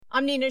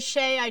I'm Nina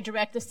Shea. I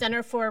direct the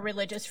Center for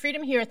Religious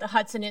Freedom here at the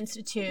Hudson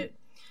Institute.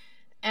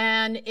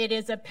 And it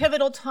is a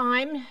pivotal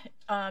time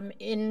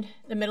in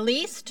the Middle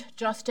East,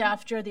 just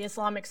after the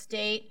Islamic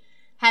State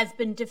has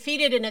been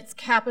defeated in its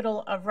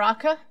capital of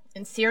Raqqa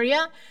in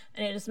Syria.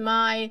 And it is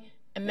my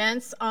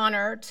immense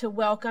honor to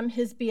welcome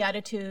His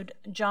Beatitude,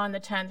 John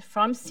X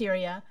from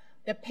Syria,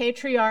 the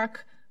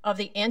Patriarch of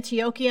the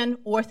Antiochian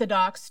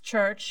Orthodox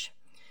Church,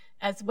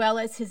 as well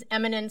as His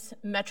Eminence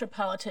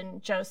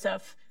Metropolitan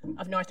Joseph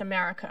of North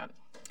America.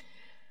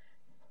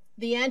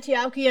 The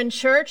Antiochian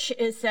Church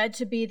is said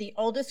to be the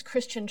oldest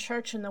Christian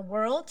church in the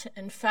world.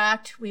 In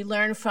fact, we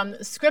learn from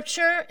the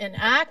scripture in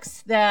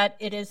Acts that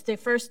it is the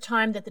first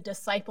time that the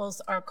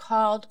disciples are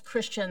called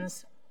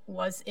Christians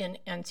was in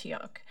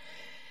Antioch.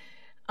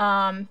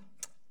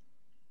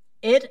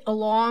 It,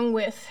 along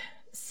with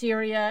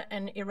Syria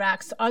and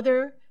Iraq's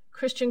other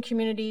Christian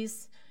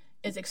communities,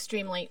 is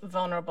extremely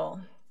vulnerable.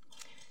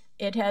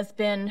 It has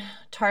been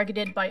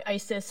targeted by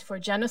ISIS for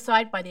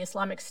genocide, by the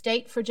Islamic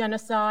State for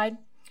genocide.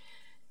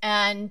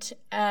 And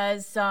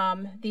as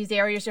these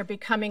areas are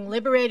becoming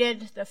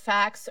liberated, the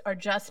facts are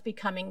just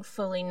becoming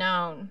fully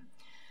known.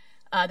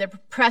 The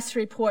press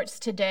reports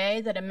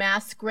today that a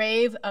mass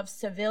grave of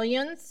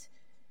civilians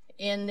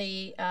in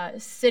the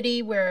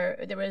city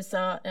where there was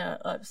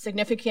a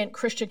significant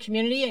Christian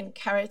community in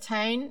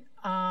Karatain,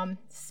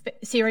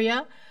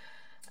 Syria,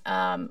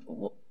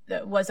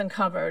 was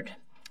uncovered.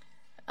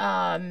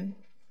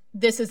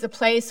 This is the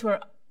place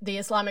where the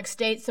Islamic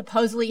State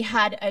supposedly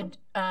had a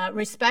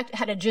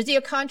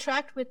jizya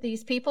contract with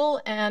these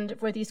people and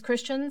for these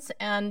Christians,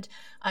 and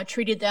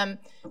treated them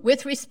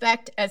with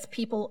respect as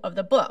people of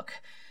the book.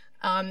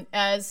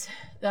 As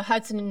the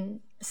Hudson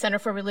Center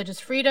for Religious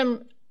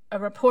Freedom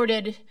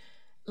reported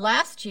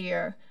last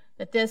year,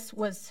 that this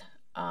was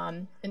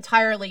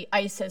entirely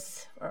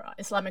ISIS or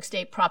Islamic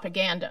State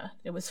propaganda.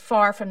 It was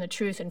far from the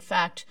truth. In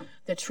fact,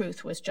 the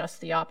truth was just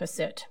the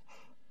opposite.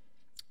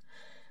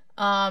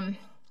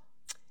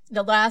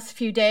 The last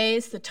few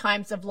days, the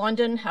Times of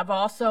London have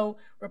also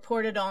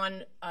reported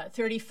on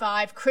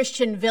 35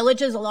 Christian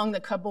villages along the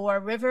Kabul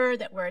River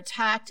that were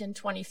attacked in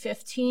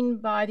 2015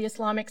 by the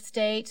Islamic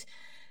State,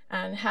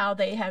 and how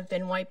they have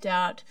been wiped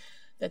out,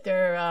 that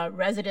their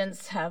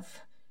residents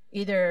have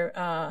either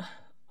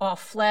all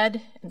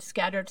fled and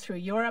scattered through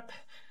Europe,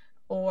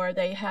 or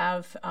they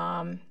have,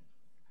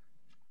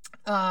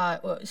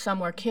 some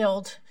were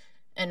killed,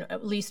 and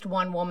at least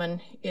one woman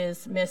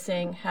is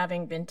missing,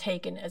 having been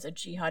taken as a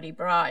jihadi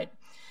bride.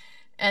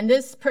 And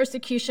this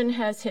persecution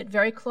has hit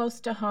very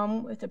close to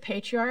home with the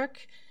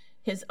Patriarch.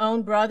 His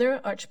own brother,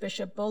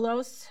 Archbishop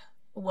Boulos,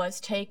 was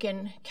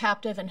taken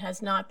captive and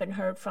has not been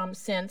heard from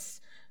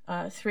since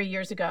 3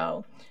 years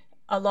ago,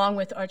 along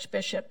with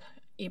Archbishop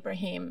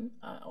Ibrahim,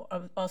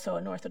 also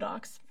an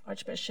Orthodox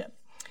Archbishop.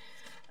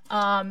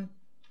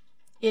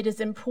 It is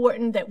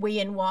important that we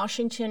in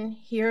Washington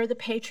hear the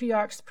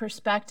Patriarch's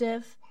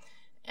perspective,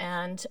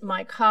 and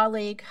my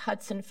colleague,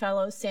 Hudson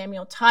Fellow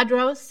Samuel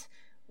Tadros,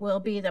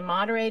 will be the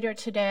moderator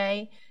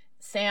today.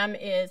 Sam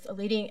is a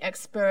leading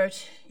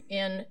expert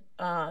in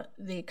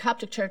the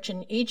Coptic Church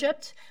in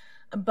Egypt,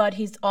 but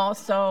he's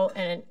also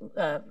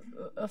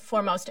a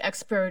foremost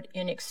expert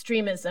in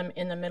extremism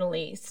in the Middle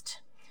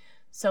East.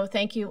 So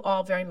thank you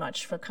all very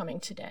much for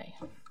coming today.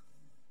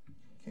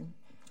 Okay.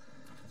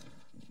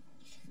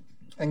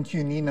 Thank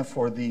you, Nina,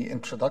 for the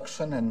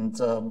introduction,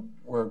 and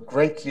we're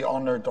greatly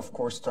honored, of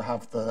course, to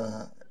have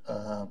the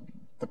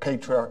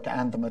Patriarch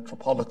and the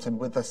Metropolitan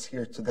with us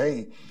here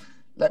today.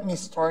 Let me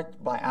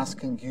start by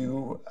asking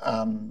you,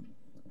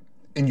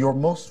 in your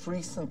most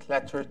recent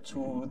letter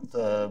to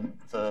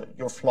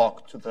your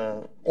flock, to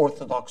the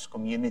Orthodox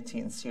community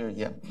in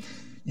Syria,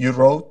 you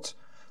wrote,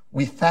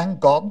 "We thank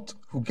God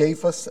who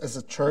gave us as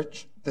a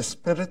church the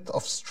spirit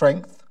of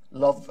strength,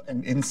 love,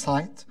 and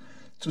insight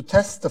to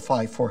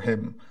testify for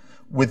him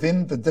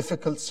within the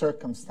difficult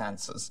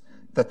circumstances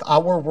that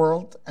our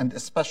world and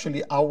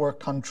especially our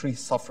country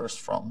suffers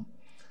from."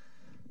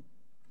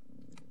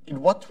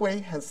 In what way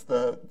has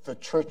the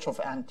Church of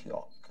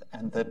Antioch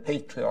and the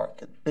Patriarch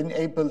been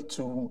able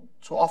to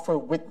offer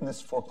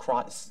witness for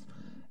Christ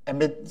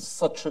amid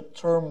such a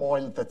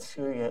turmoil that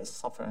Syria is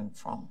suffering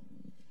from?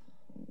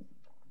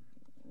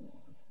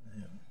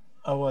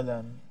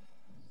 أولاً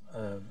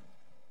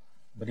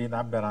بريد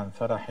أعبر عن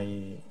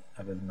فرحي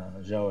قبل ما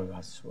أجاوب على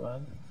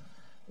السؤال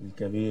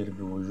الكبير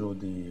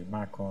بوجودي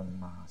معكم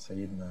مع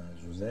سيدنا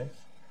جوزيف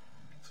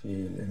في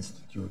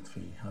الانستيتيوت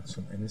في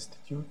هاتسون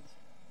انستيتيوت.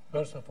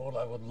 First of all,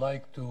 I would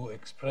like to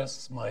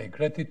express my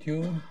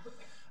gratitude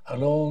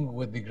along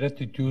with the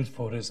gratitude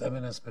for His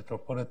Eminence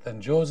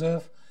Metropolitan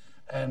Joseph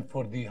and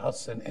for the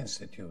Hudson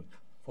Institute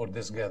for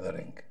this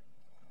gathering.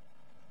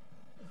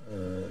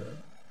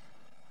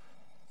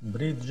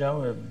 بريد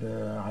جاوب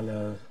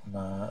على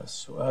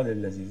السؤال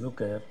الذي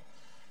ذكر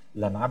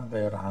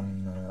لنعبر عن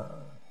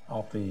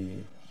أعطي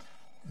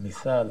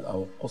مثال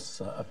أو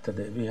قصة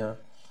أبتدأ بها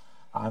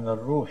عن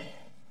الروح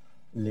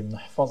اللي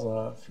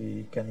بنحفظها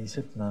في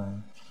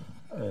كنيستنا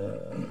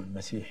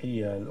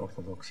المسيحية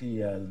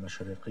الأرثوذكسية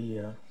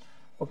المشرقية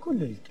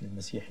وكل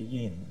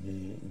المسيحيين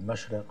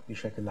بالمشرق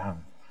بشكل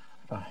عام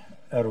راح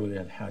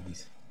أروي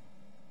الحادثة.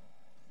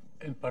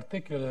 In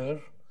particular,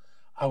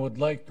 I would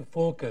like to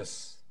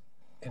focus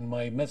in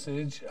my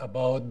message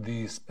about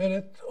the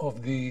spirit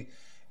of the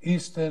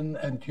Eastern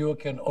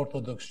Antiochian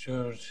Orthodox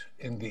Church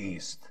in the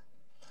East.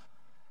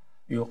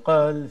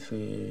 يقال في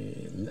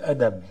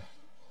الأدب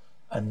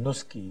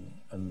النسكي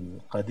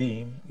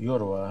القديم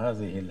يروى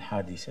هذه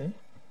الحادثة.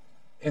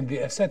 In the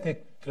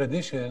ascetic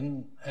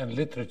tradition and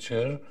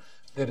literature,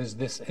 there is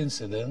this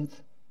incident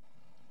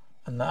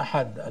أن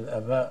أحد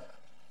الآباء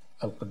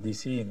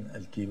القديسين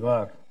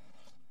الكبار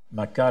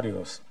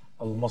مكاريوس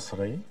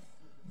المصري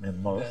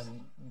من مصر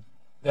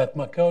that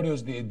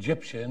Macarius the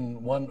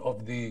Egyptian, one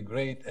of the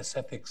great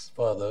ascetics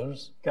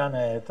fathers, كان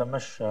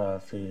يتمشى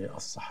في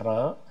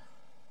الصحراء.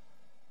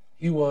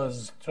 he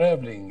was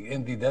traveling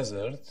in the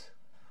desert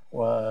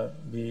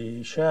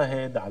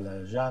وبيشاهد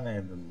على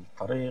جانب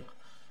الطريق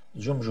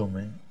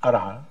جمجمة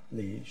قرعة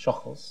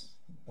لشخص.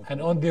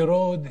 and on the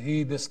road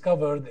he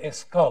discovered a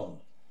skull.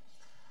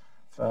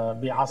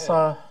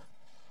 فبعصاه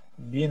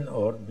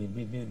بينقر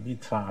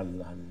بيدفع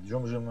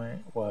الجمجمة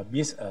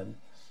وبيسأل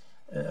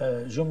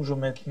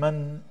جمجمة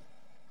من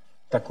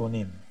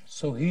تكونين.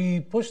 So he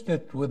pushed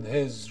it with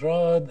his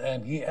rod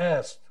and he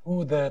asked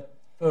who that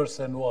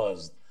person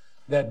was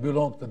that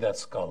belonged to that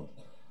skull.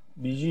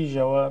 بيجي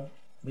جواب،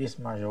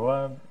 بيسمع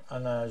جواب: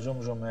 أنا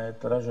جمجمة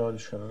رجل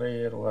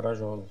شرير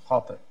ورجل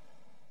خاطئ.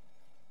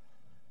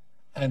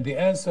 And the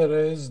answer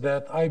is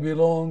that I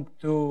belong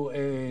to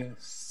a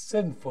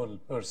sinful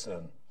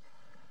person.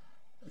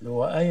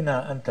 وأين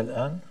أنت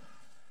الآن؟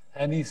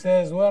 And he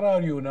says, where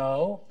are you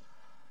now?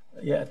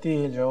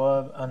 يأتيه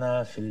الجواب: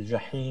 أنا في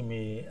الجحيم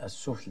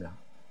السفلى.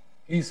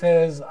 He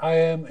says, I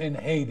am in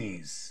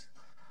Hades,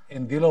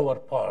 in the lower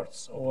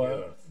parts of the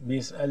earth.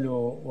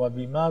 بيسأله: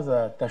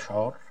 وبماذا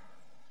تشعر؟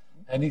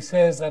 And he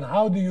says, and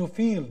how do you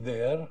feel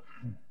there?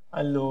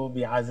 قال له: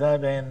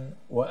 بعذاب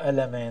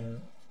وألم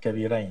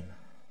كبيرين.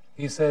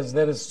 He says,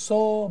 there is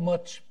so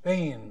much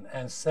pain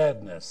and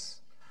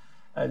sadness.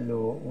 قال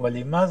له: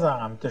 ولماذا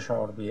عم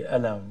تشعر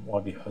بألم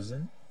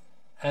وبحزن؟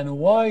 And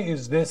why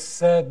is this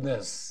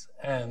sadness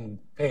and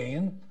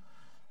pain?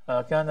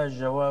 كان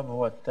الجواب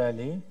هو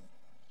التالي: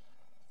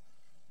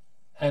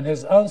 And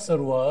his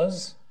answer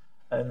was,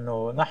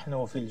 أنه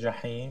نحن في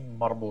الجحيم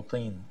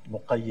مربوطين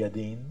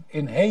مقيدين.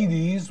 in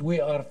Hades we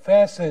are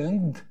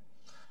fastened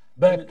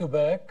back to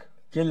back.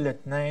 كل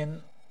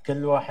اثنين،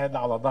 كل واحد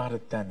على ظهر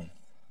الثاني،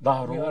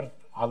 ظهره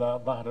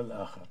على ظهر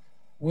الآخر.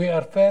 We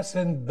are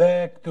fastened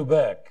back to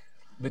back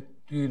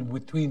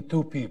between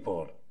two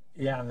people.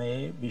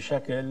 يعني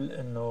بشكل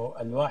أنه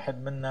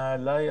الواحد منا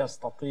لا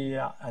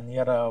يستطيع أن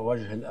يرى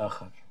وجه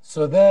الآخر.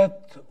 So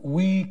that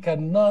we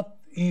cannot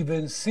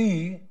even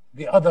see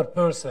the other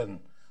person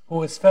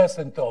who is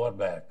fastened to our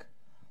back.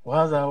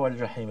 وهذا هو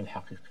الجحيم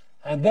الحقيقي.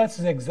 And that's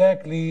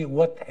exactly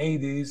what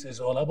Hades is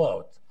all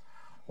about.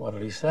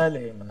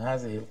 والرسالة من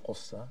هذه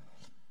القصة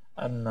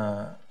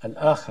أن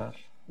الآخر،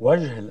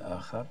 وجه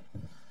الآخر،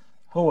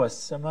 هو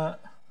السماء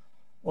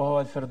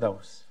وهو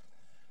الفردوس.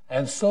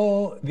 And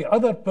so the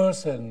other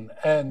person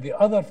and the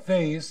other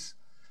face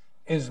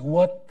is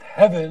what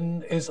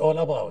heaven is all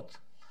about.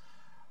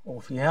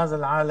 وفي هذا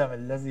العالم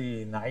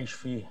الذي نعيش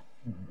فيه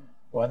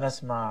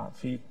ونسمع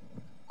في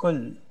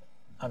كل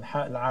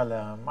أنحاء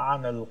العالم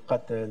عن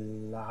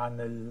القتل،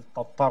 عن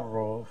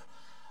التطرف،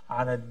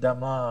 عن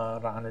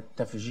الدمار، عن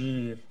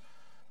التفجير،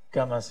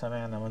 كما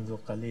سمعنا منذ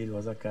قليل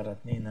وذكرت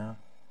نينا.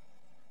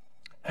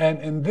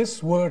 And in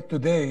this world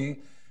today,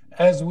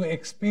 as we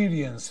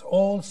experience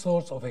all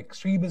sorts of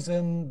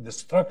extremism,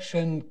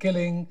 destruction,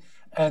 killing,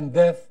 and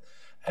death,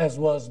 as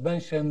was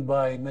mentioned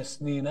by Miss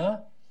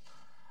Nina,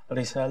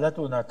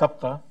 رسالتنا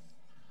تبقى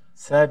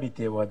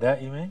ثابتة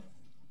ودائمة.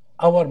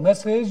 our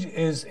message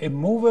is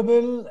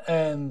immovable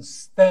and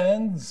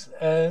stands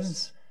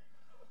as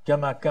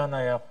كما كان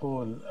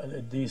يقول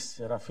القديس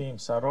سرافيم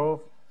ساروف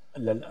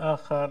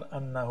للآخر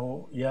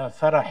أنه يا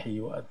فرحي،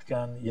 وقت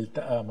كان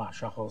يلتقى مع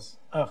شخص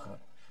آخر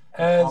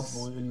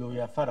يقول له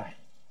يا فرحي.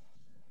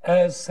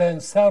 As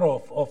Saint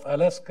Sarof of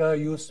Alaska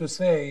used to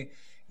say,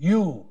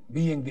 you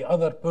being the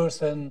other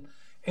person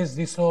is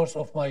the source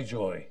of my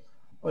joy.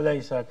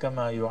 وليس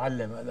كما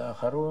يعلم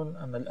الآخرون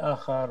أن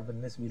الآخر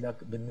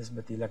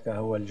بالنسبة لك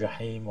هو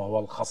الجحيم وهو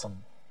الخصم.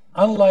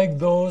 Unlike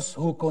those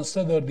who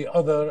consider the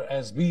other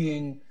as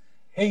being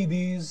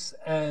Hades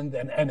and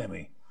an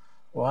enemy.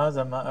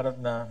 وهذا ما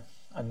أردنا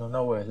أن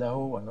ننوه له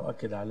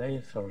ونؤكد عليه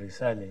في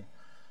الرسالة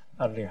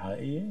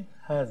الرعائية.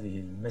 هذه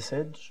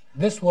المسج.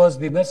 This was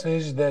the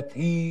message that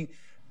he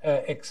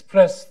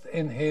expressed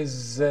in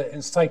his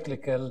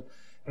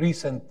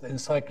recent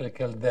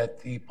encyclical that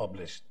he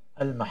published.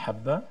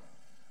 المحبة.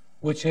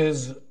 Which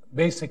is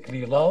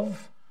basically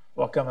love.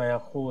 وكما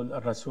يقول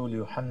الرسول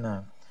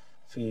يوحنا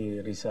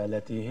في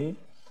رسالته.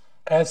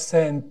 As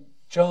Saint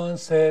John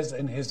says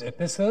in his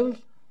epistle.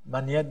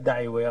 من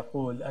يدعي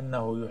ويقول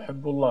أنه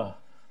يحب الله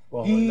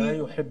وهو لا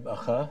يحب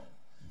أخاه.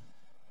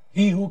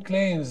 He who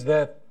claims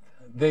that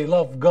they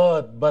love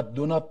God but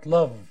do not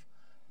love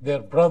their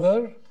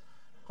brother.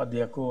 قد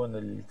يكون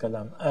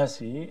الكلام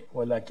قاسي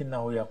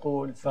ولكنه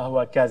يقول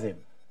فهو كاذب.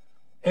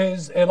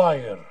 is a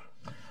liar.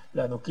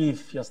 لأنه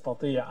كيف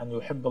يستطيع أن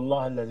يحب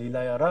الله الذي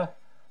لا يراه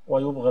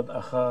ويبغض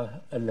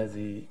أخاه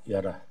الذي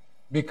يراه؟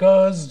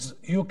 Because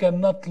you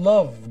cannot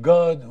love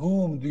God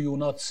whom do you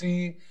not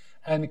see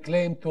and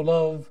claim to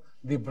love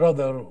the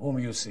brother whom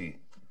you see.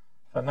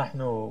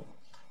 فنحن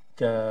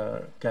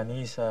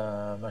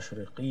ككنيسة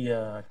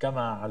مشرقية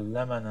كما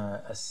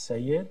علمنا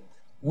السيد,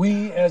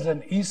 We as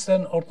an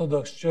Eastern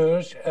Orthodox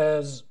Church,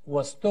 as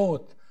was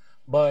taught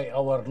by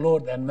our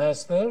Lord and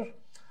Master,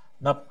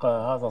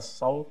 نبقى هذا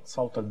الصوت,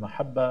 صوت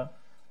المحبة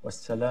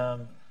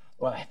والسلام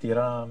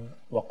واحترام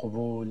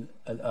وقبول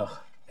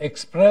الآخر.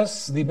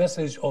 express the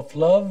message of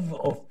love,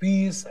 of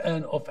peace,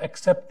 and of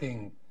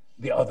accepting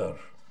the other.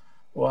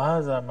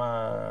 وهذا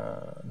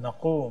ما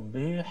نقوم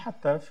به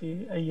حتى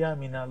في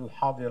أيامنا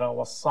الحاضرة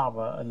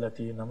والصعبة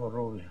التي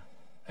نمر بها.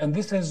 And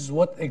this is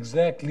what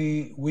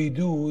exactly we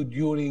do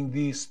during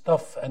these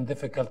tough and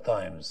difficult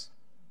times.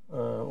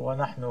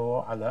 ونحن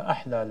على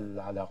أحلى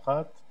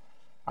العلاقات,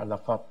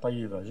 علاقات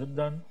طيبة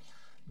جدا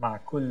مع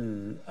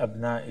كل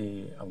أبناء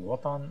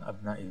الوطن,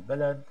 أبناء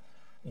البلد,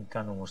 إن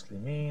كانوا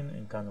مسلمين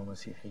إن كانوا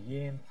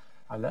مسيحيين,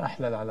 على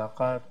أحلى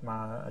العلاقات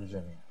مع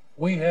الجميع.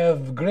 We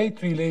have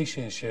great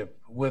relationship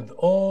with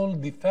all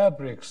the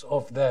fabrics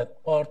of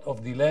that part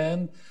of the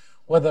land,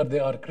 whether they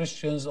are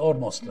Christians or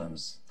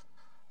Muslims.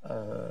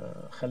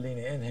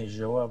 خليني أنهي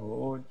الجواب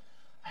وأقول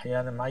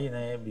أحيانا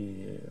معينا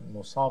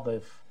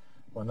بمصادف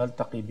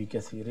ونلتقي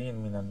بكثيرين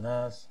من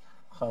الناس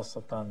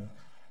خاصة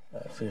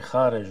في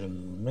خارج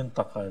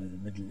المنطقة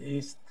الميدل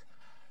إيست,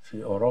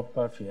 في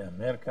أوروبا, في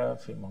أمريكا,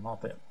 في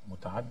مناطق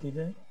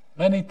متعددة.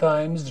 Many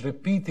times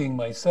repeating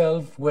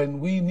myself when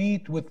we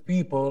meet with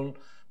people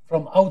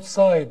from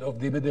outside of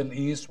the Middle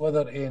East,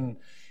 whether in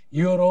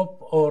Europe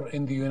or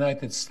in the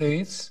United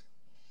States,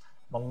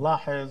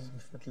 بنلاحظ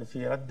مثل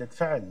في ردة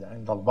فعل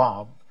عند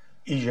البعض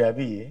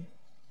إيجابية,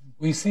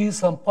 we see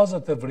some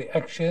positive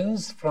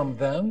reactions from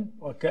them,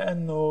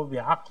 وكأنه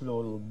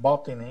بعقله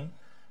الباطني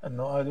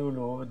أنه قالوا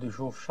له بده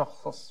يشوف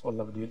شخص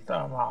ولا بده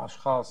يلتقى مع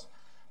أشخاص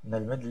من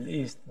الميدل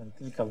إيست من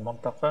تلك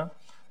المنطقة,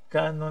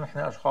 كأنه نحن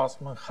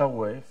أشخاص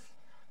منخوف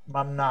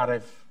ما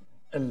بنعرف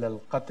إلا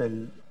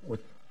القتل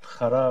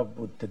والخراب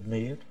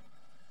والتدمير.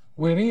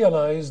 we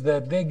realize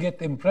that they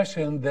get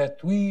impression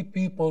that we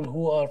people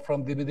who are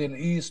from the Middle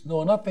East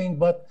know nothing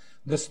but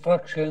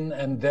destruction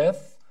and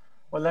death.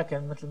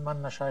 ولكن مثل ما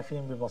أننا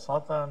شايفين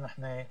ببساطة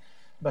نحن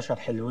بشر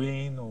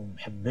حلوين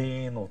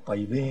ومحبين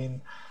وطيبين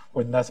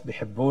والناس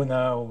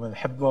بيحبونا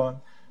وبنحبهم,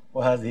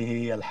 وهذه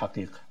هي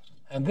الحقيقة.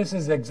 And this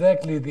is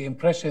exactly the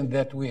impression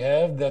that we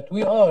have, that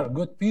we are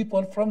good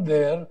people from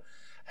there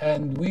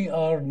and we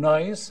are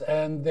nice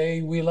and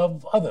we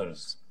love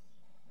others.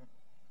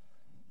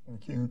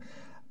 Thank you.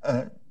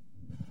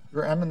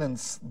 Your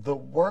Eminence, the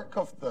work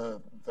of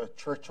the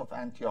Church of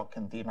Antioch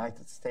in the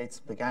United States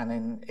began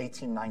in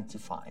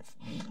 1895,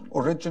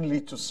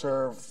 originally to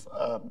serve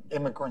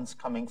immigrants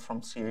coming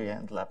from Syria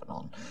and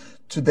Lebanon.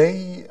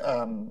 Today,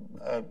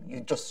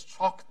 you just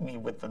shocked me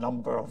with the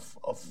number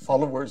of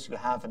followers you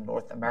have in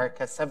North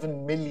America,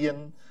 7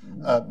 million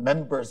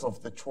members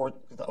of the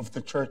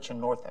church in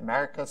North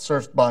America,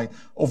 served by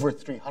over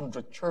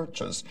 300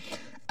 churches.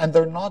 And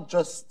they're not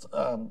just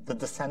the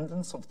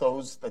descendants of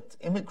those that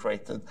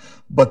immigrated,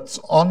 but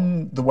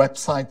on the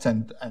website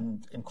and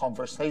in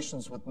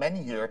conversations with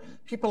many here,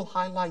 people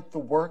highlight the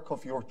work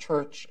of your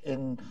church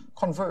in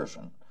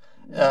conversion.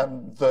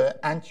 The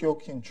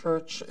Antiochian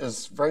church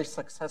is very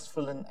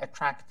successful in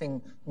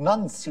attracting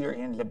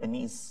non-Syrian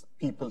Lebanese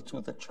people to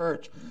the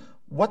church.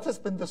 What has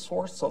been the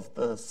source of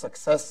the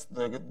success,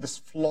 this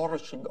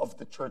flourishing of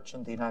the church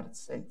in the United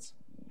States?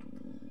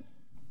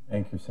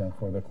 Thank you, Sam,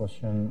 for the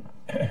question.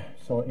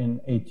 So in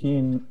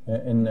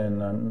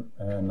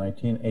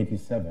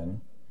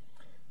 1987,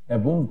 a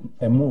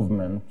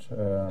movement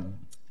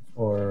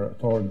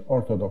toward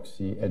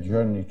orthodoxy, a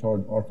journey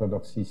toward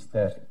orthodoxy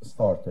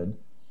started.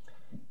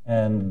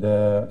 And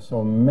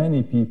so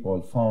many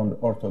people found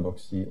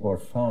orthodoxy or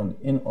found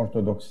in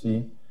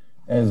orthodoxy,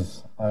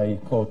 as I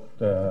quote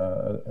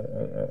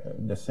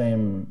the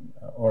same,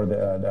 or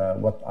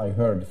what I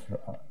heard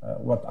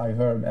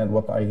and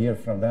what I hear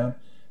from them,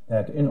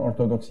 that in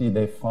orthodoxy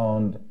they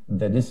found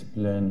the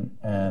discipline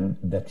and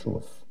the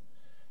truth.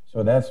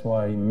 So that's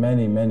why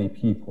many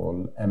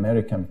people,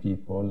 American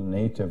people,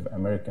 Native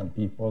American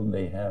people,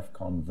 they have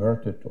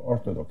converted to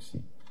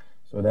orthodoxy.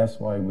 So that's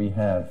why we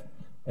have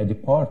a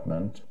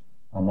department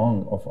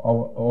among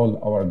all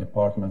our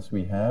departments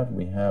we have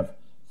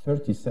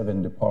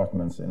 37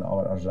 departments in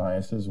our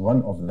archdiocese.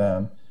 One of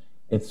them,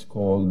 it's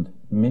called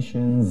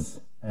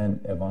Missions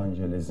and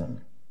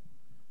Evangelism.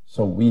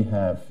 So we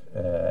have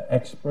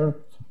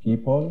expert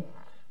people,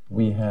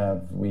 we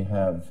have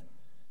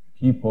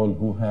people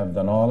who have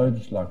the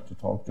knowledge, like to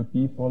talk to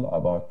people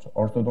about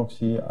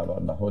orthodoxy,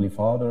 about the Holy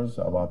Fathers,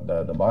 about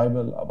the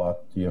Bible,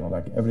 about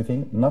like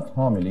everything, not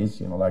homilies,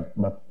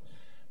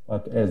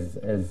 but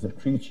as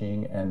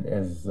preaching and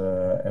as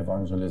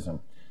evangelism.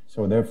 So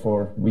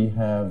therefore, we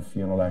have,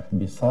 like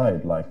beside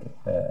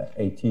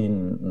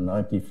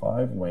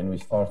 1895 when we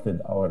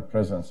started our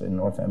presence in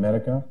North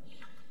America.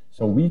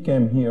 So we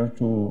came here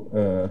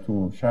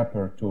to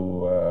shepherd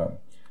the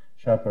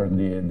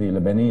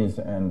Lebanese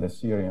and the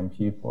Syrian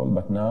people.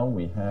 But now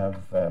we have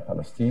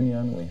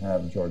Palestinian, we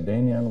have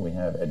Jordanian, we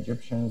have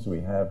Egyptians, we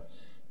have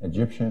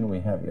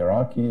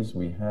Iraqis,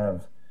 we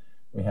have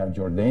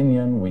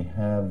Jordanian, we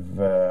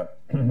have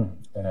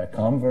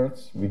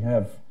converts, we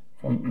have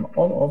from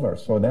all over.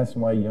 So that's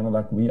why,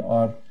 we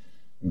are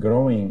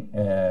growing.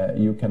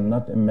 You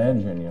cannot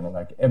imagine,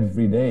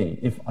 every day,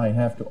 if I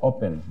have to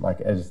open,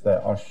 as the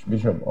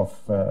Archbishop of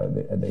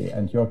the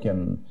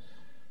Antiochian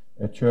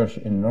church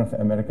in North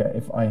America,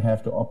 if I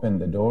have to open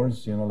the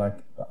doors,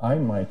 I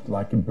might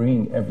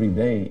bring every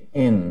day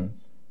in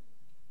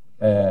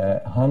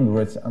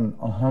hundreds and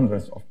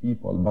hundreds of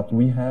people, but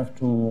we have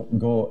to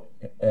go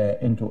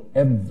into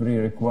every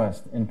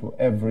request, into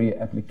every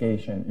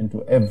application,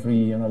 into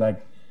every,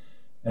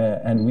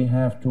 and we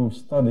have to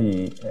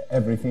study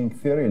everything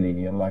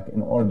thoroughly,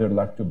 in order,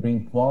 to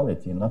bring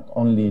quality, not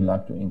only,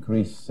 to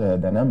increase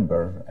the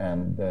number.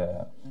 And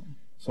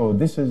so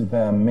this is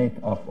the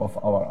makeup of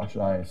our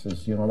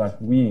archdiocese.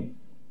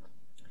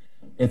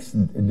 It's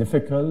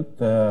difficult,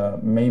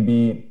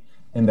 maybe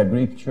in the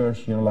Greek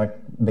church,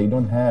 they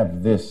don't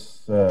have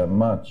this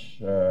much.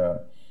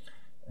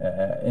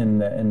 In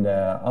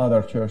the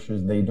other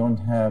churches, they don't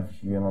have,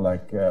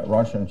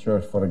 Russian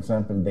church, for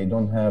example, they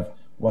don't have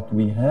what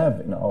we have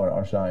in our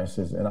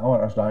archdiocese. In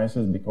our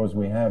archdiocese, because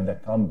we have the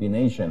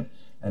combination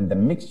and the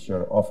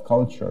mixture of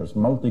cultures,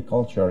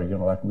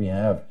 multicultural, we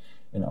have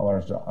in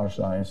our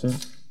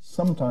archdiocese,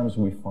 sometimes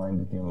we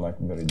find it,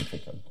 very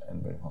difficult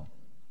and very hard.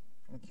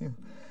 Thank you.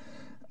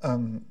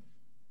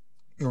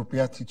 Your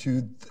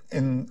Beatitude,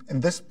 in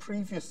this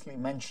previously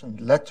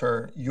mentioned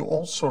letter, you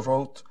also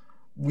wrote,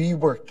 "We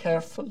were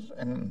careful,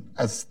 and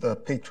as the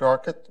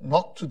Patriarchate,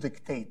 not to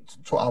dictate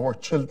to our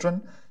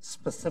children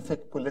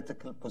specific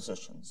political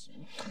positions."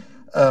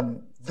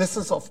 This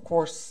is, of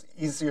course,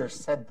 easier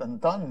said than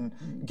done,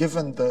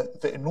 given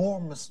the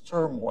enormous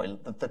turmoil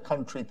that the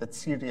country, that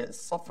Syria, is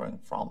suffering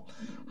from.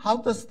 How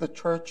does the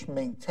Church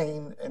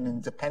maintain an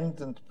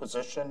independent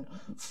position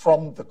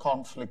from the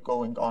conflict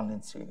going on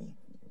in Syria?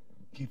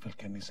 كيف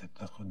الكنيسة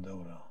بتاخذ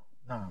دورة؟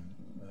 نعم،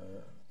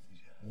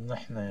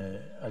 نحن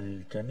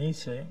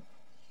الكنيسة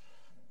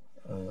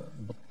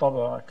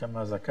بالطبع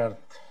كما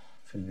ذكرت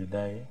في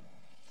البداية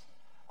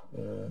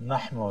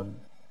نحمل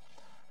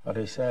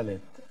رسالة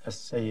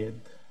السيد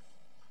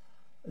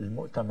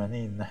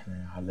المؤتمنين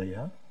نحن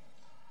عليها،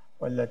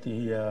 والتي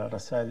هي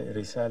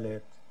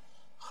رسالة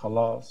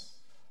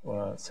خلاص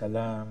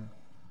وسلام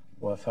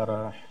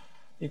وفرح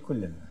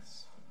لكل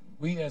الناس.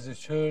 We as a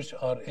church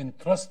are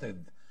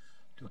entrusted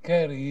to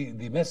carry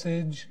the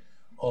message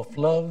of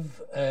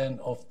love and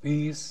of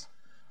peace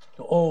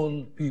to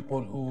all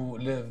people who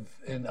live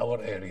in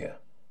our area.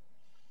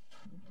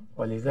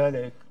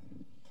 ولذلك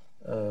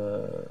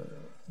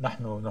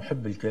نحن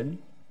نحب الكل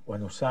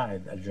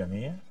ونساعد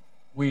الجميع.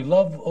 We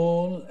love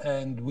all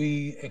and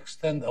we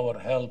extend our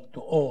help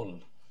to all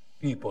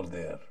people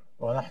there.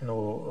 ونحن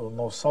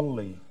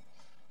نصلي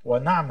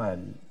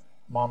ونعمل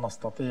ما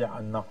نستطيع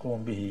أن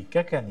نقوم به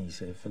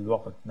ككنيسة في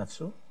الوقت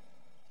نفسه.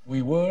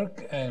 We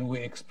work and we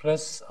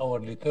express our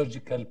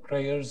liturgical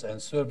prayers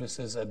and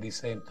services at the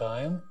same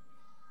time.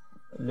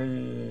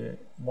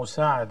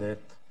 لمساعدة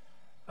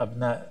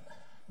أبناء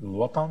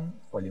الوطن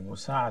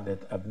ولمساعدة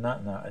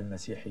أبنائنا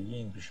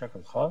المسيحيين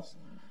بشكل خاص.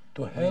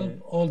 To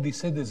help all the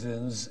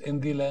citizens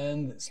in the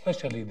land,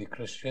 especially the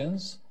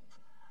Christians.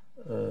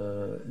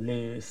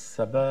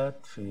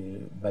 للثبات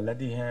في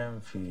بلدهم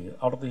في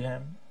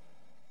أرضهم.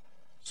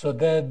 So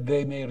that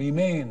they may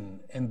remain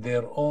in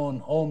their own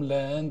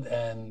homeland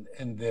and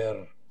in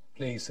their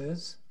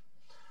places.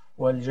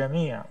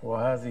 والجميع،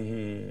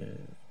 وهذه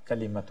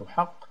كلمة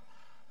حق،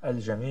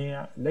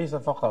 الجميع ليس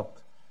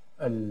فقط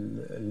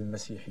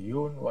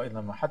المسيحيون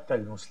وإنما حتى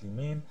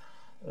المسلمين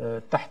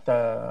تحت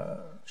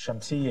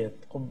شمسية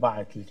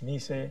قبعة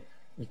الكنيسة،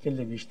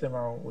 الكل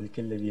بيجتمعوا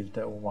والكل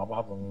بيلتقوا مع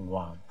بعضهم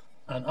البعض.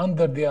 And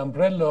under the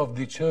umbrella of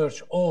the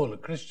church, all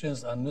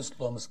Christians and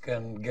Muslims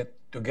can get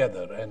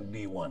together and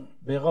be one.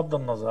 بغض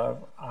النظر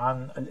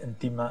عن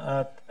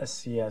الانتماءات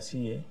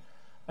السياسية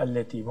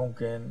التي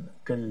ممكن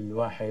كل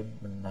واحد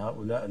من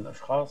هؤلاء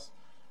الأشخاص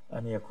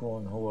أن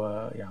يكون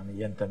هو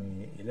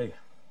ينتمي إليها.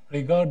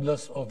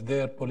 Regardless of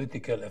their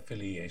political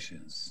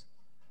affiliations.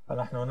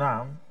 فنحن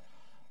نعم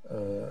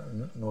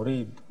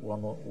نريد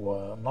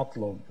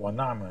ونطلب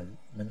ونعمل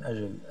من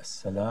أجل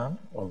السلام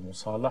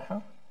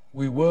والمصالحة.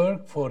 We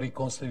work for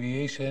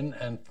reconciliation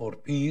and for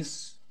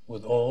peace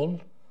with all.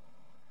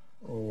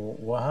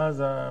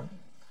 وهذا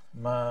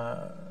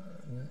ما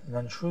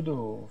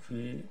ننشده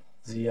في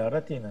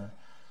زيارتنا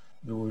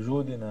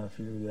بوجودنا في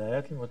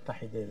الولايات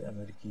المتحدة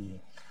الأمريكية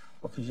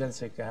وفي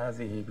جلسة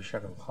كهذه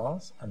بشكل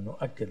خاص أن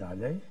نؤكد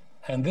عليه.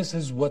 And this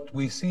is what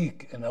we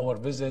seek in our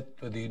visit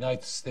to the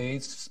United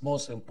States,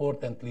 most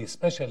importantly,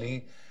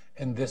 especially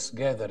in this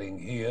gathering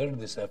here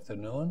this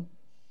afternoon.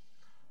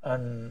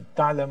 أن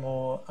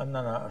تعلموا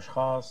أننا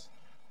أشخاص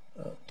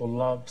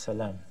طلاب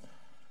سلام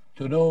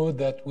to know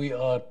that we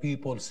are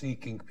people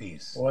seeking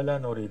peace ولا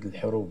نريد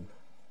الحروب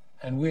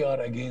and we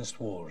are against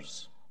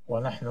wars.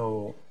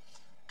 ونحن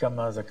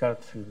كما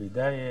ذكرت في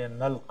البداية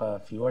نلقى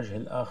في وجه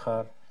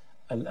الآخر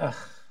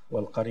الأخ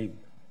والقريب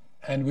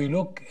And we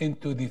look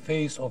into the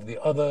face of the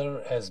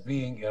other as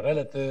being a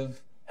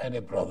relative and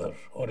a brother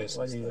or a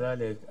sister.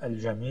 ولذلك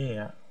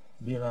الجميع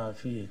بما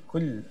فيه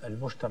كل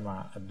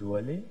المجتمع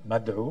الدولي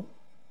مدعو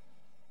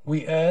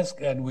We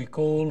ask and we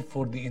call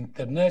for the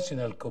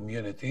international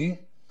community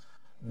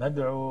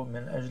ندعو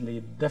من أجل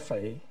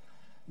الدفع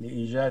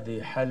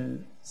لإيجاد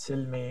حل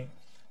سلمي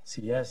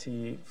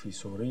سياسي في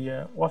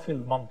سوريا وفي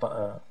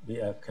المنطقة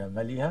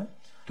بأكملها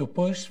to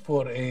push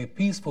for a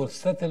peaceful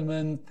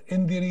settlement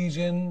in the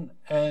region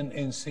and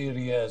in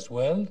Syria as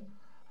well,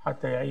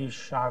 حتى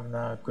يعيش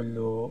شعبنا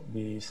كله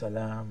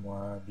بسلام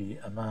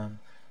وبأمان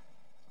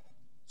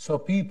so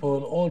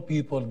all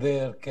people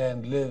there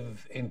can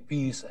live in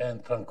peace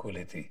and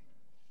tranquility.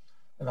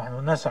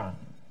 نحن نسعى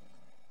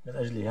من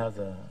أجل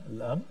هذا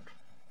الأمر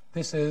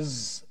This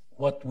is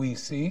what we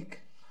seek,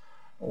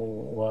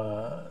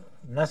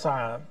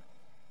 ونسعى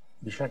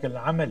بشكل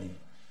عملي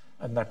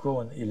أن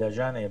نكون إلى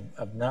جانب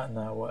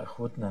أبنائنا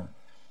وأخوتنا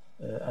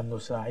أن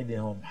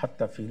نساعدهم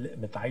حتى في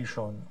لقمة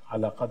عيشهم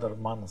على قدر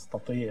ما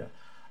نستطيع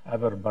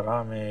عبر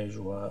برامج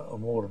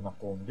وأمور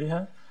نقوم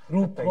بها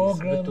حتى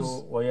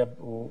يثبتوا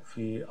ويبقوا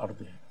في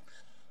أرضهم.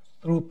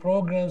 Through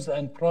programs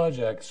and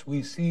projects,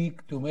 we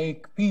seek to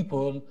make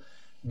people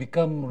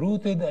become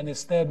rooted and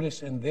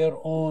established in their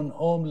own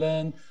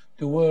homeland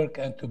to work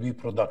and to be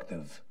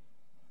productive.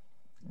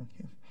 Thank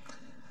you.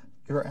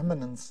 Your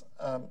Eminence,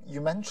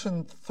 you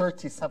mentioned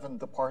 37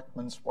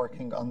 departments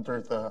working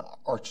under the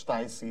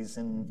Archdiocese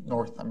in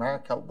North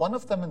America. One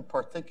of them in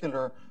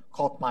particular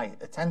caught my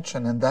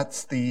attention, and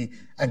that's the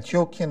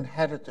Antiochian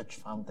Heritage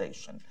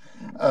Foundation.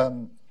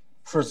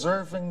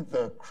 Preserving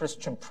the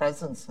Christian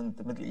presence in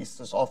the Middle East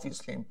is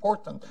obviously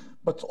important,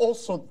 but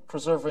also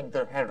preserving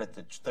their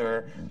heritage,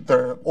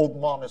 their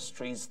old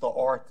monasteries, the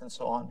art, and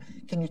so on.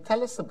 Can you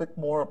tell us a bit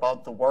more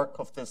about the work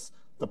of this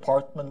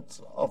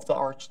department of the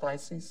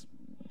Archdiocese?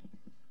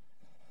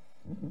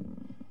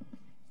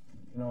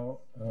 You know,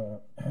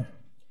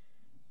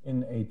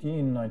 in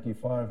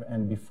 1895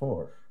 and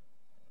before,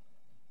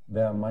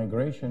 the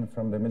migration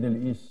from the Middle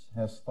East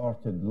has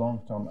started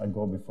long time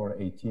ago, before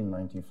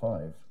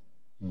 1895.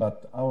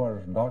 But our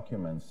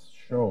documents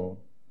show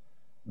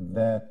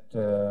that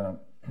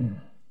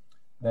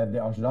that the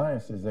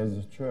Archdiocese as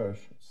a church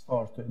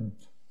started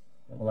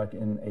like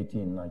in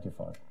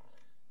 1895.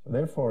 So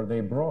therefore,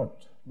 they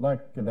brought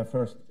like the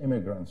first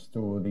immigrants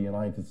to the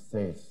United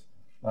States,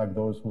 like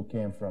those who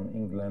came from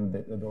England,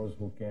 those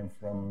who came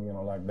from, you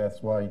know, like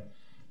that's why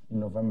in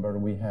November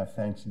we have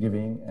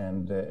Thanksgiving,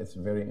 and it's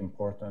very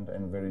important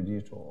and very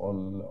dear to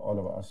all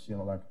of us, you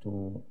know, like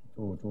to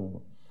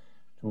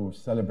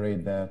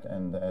celebrate that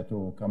and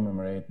to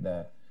commemorate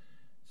that.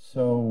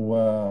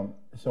 So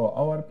so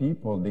our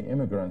people, the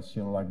immigrants,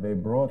 you know, like they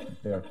brought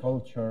their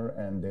culture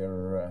and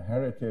their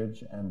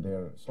heritage and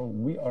so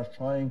we are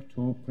trying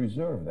to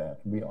preserve that.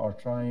 We are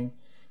trying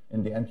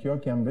in the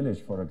Antiochian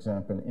village, for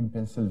example, in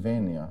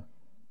Pennsylvania,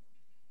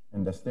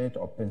 in the state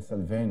of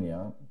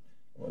Pennsylvania,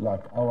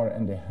 like hour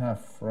and a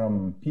half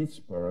from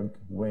Pittsburgh.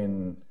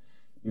 When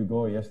you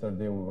go,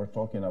 yesterday we were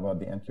talking about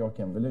the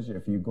Antiochian village.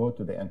 If you go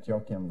to the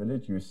Antiochian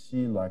village, you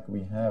see like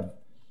we have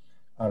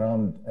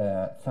around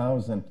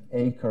 1,000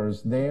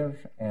 acres there,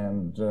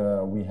 and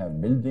we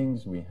have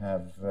buildings, we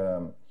have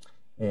a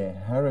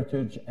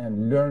heritage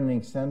and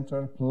learning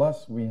center,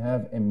 plus we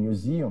have a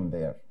museum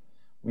there.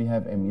 We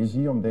have a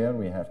museum there,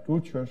 we have 2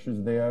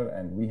 churches there,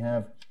 and we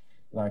have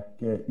like,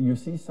 you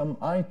see some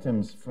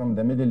items from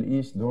the Middle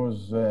East,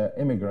 those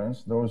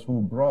immigrants, those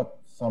who brought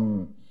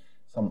some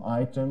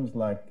items,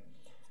 like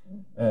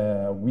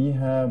we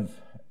have,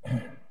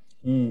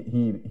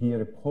 he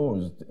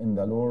reposed in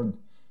the Lord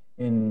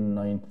in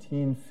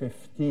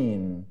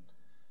 1915,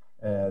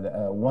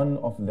 one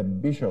of the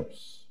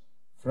bishops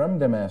from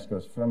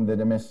Damascus, from the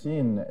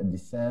Damascene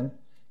descent,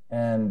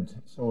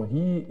 and so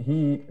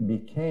he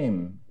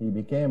became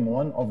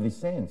one of the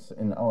saints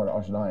in our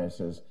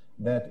archdiocese.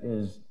 That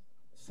is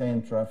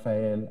Saint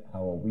Raphael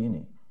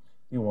Hawawini.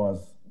 He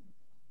was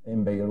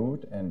in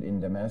Beirut and in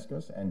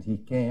Damascus, and he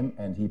came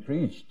and he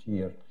preached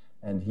here,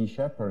 and he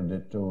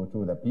shepherded to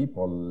the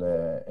people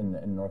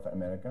in North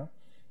America.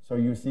 So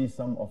you see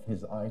some of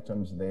his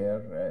items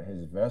there,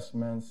 his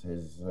vestments,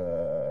 his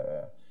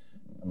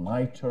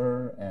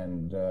mitre,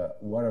 and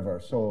whatever.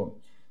 So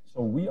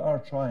we are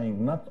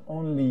trying not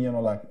only, you know,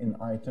 like in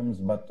items,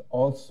 but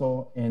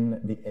also in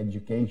the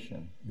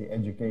education.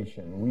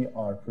 We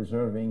are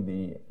preserving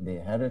the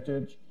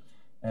heritage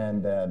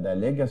and the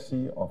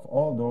legacy of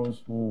all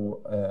those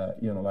who,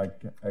 you know,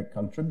 like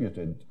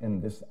contributed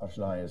in this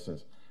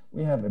archdiocese.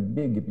 We have a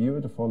big,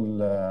 beautiful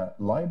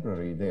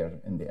library there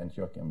in the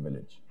Antiochian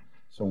village.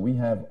 So we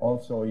have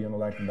also, you know,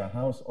 like the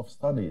House of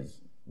Studies,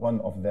 one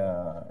of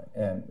the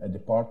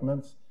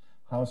departments,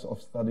 House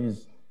of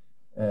Studies,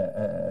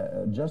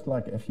 Just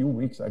like a few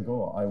weeks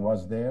ago, I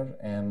was there,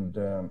 and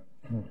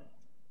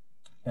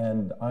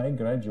I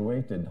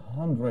graduated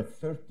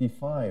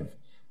 135.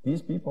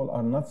 These people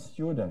are not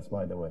students,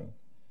 by the way.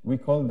 We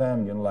call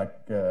them,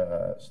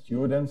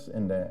 students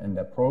in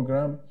the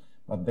program,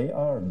 but they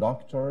are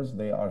doctors,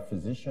 they are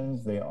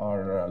physicians, they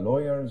are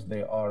lawyers,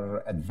 they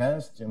are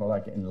advanced, in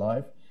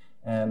life,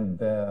 and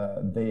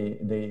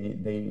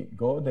they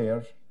go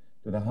there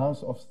to the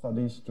House of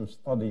Studies to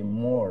study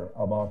more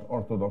about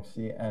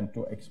Orthodoxy and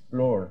to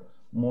explore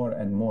more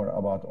and more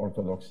about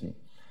Orthodoxy.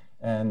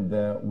 And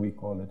we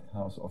call it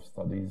House of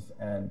Studies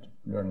and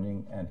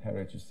Learning and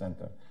Heritage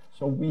Center.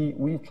 So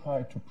we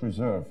try to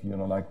preserve,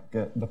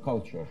 the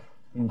culture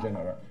in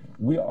general.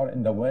 We are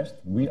in the West,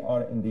 we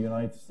are in the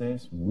United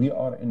States, we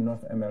are in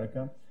North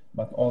America,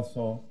 but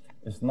also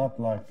it's not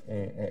like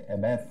a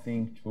bad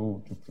thing to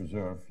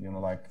preserve,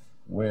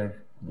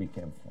 where we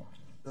came from.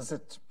 Does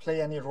it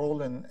play any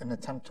role in an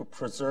attempt to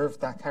preserve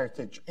that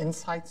heritage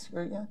inside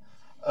Syria?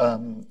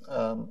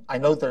 I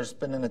know there's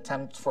been an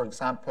attempt, for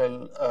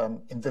example,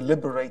 in the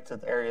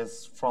liberated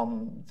areas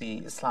from the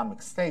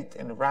Islamic State,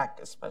 in Iraq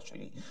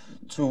especially,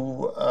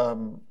 to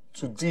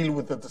deal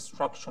with the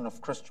destruction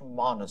of Christian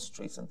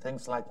monasteries and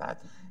things like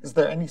that. Is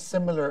there any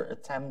similar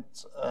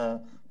attempt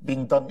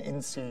being done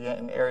in Syria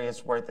in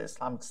areas where the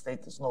Islamic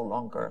State is no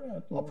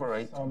longer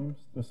operating?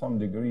 To some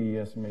degree,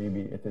 yes,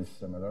 maybe it is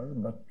similar,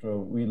 but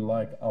we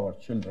like our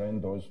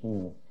children, those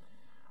who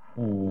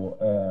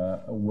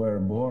were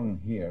born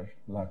here,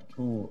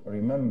 to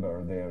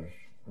remember their,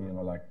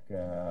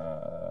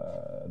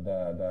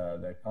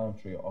 the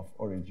country of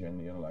origin,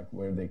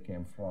 where they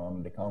came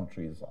from, the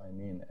countries,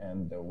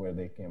 and where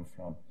they came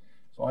from.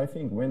 So I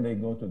think when they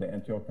go to the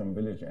Antiochian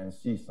village and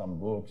see some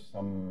books,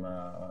 some,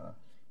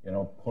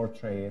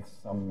 portraits,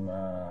 some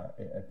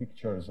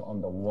pictures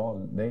on the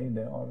wall, they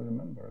are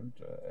remembered.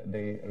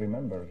 They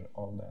remember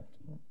all that.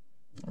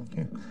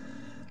 Okay.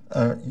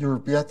 Your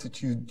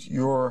Beatitude,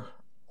 your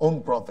own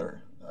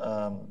brother,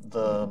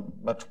 the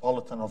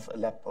Metropolitan of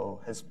Aleppo,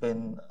 has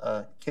been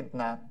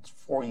kidnapped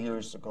 4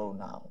 years ago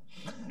now,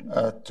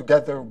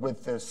 together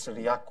with the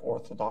Syriac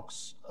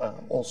Orthodox,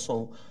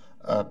 also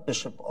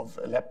Bishop of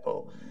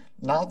Aleppo.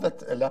 Now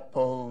that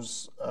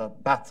Aleppo's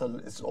battle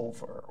is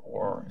over,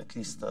 or at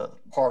least a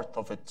part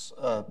of it,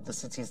 the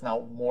city is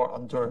now more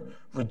under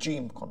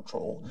regime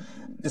control.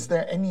 Is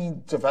there any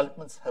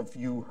developments? Have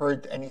you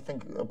heard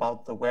anything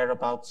about the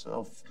whereabouts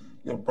of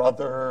your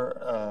brother,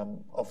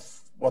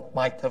 of what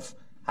might have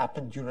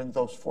happened during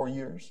those 4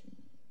 years?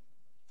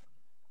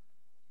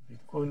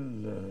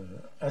 بكل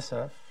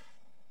أسف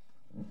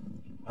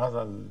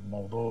هذا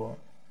الموضوع،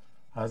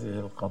 هذه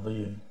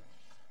القضية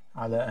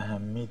على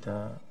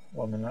أهميتها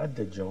ومن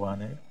عدة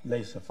جوانب،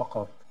 ليس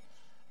فقط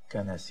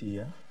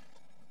كنسية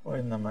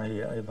وإنما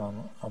هي أيضا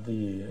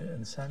قضية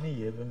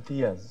إنسانية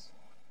بامتياز.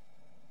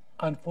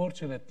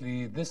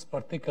 Unfortunately, this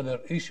particular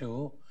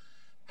issue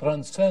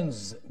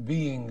transcends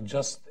being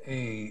just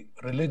a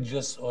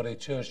religious or a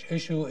church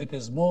issue. It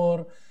is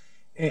more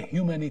a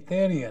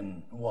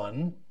humanitarian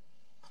one.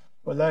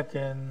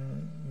 ولكن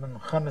من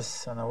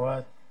 5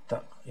 سنوات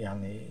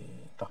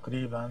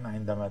تقريبا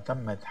عندما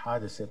تمت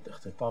حادثة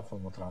اختطاف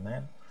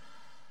المطرانين،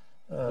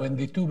 when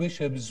the 2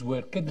 bishops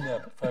were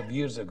kidnapped 5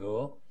 years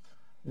ago,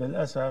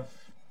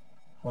 للأسف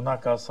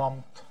هناك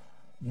صمت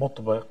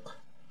مطبق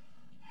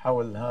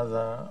حول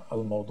هذا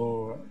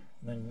الموضوع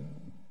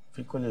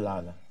في كل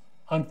العالم.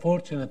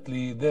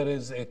 Unfortunately, there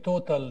is a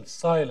total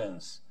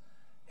silence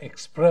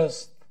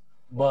expressed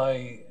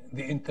by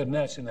the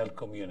international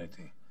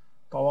community.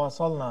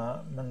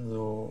 تواصلنا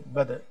منذ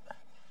بدء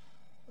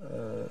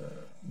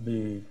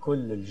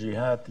بكل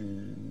الجهات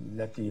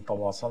التي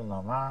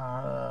تواصلنا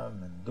معها،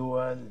 من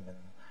دول، من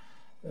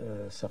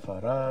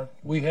سفارات.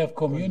 We have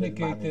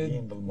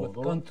communicated with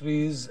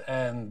countries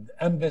and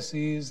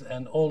embassies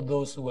and all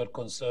those who were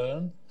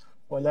concerned.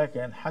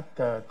 ولكن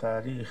حتى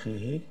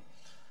تاريخه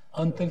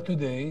until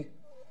today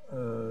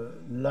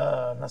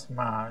لا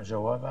نسمع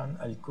جوابا.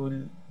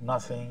 الكل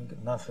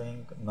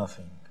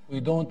nothing. We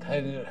don't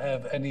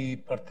have any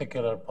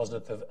particular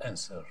positive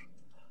answer,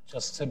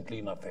 just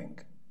simply nothing.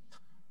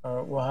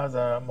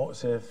 وهذا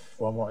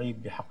مؤسف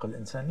ومعيب بحق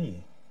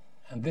الإنسانية.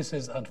 And this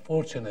is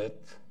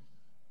unfortunate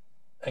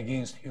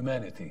against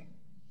humanity.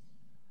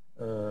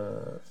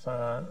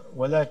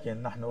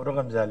 ولكن نحن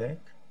رغم ذلك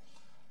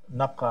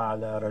نبقى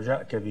على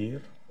رجاء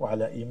كبير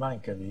وعلى إيمان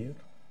كبير.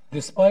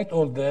 Despite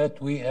all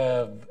that, we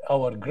have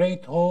our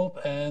great hope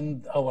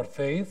and our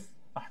faith.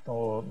 نحن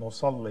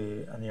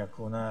نصلي أن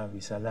يكونا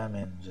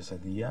بسلام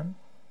جسديا.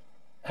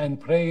 And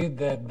pray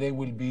that they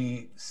will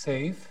be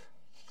safe.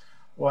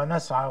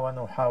 ونسعى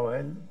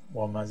ونحاول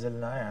وما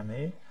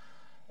زلنا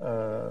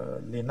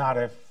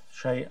لنعرف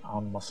شيء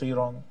عن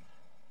مصيرهم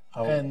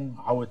أو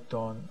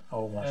عودتهم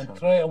أو ما شابه. And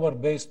try our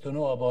best to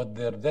know about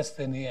their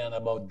destiny and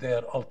about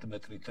their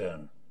ultimate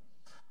return.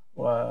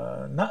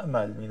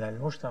 ونأمل من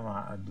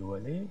المجتمع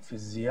الدولي في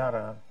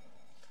الزيارة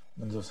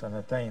منذ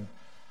 2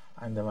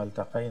 عندما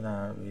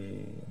التقينا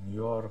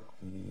بنيويورك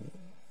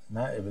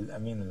بنائب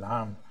الأمين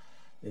العام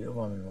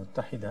للأمم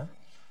المتحدة،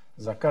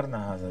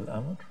 ذكرنا هذا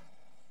الأمر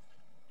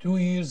 2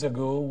 years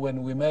ago,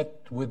 when we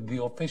met with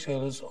the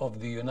officials of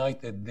the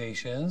United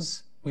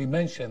Nations, we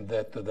mentioned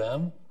that to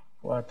them.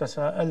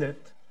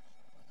 وتساءلت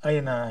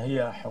أين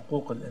هي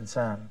حقوق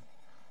الإنسان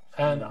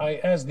And I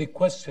asked the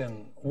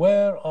question,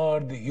 where are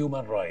the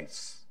human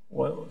rights?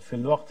 وفي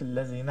الوقت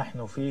الذي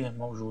نحن فيه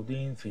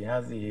موجودين في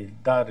هذه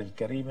الدار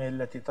الكريمة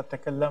التي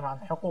تتكلم عن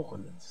حقوق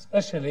الإنسان.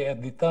 Especially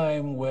at the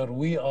time where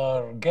we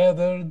are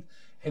gathered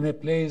in a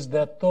place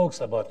that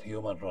talks about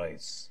human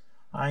rights.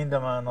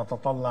 عندما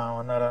نتطلع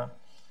ونرى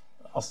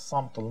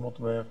الصمت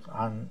المطبق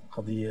عن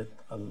قضية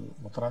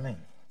المطرنين.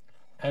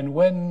 And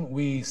when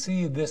we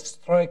see this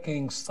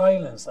striking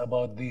silence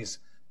about these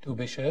two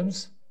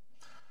bishops,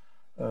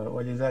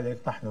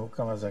 ولذلك نحن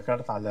كما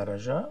ذكرت على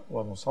رجاء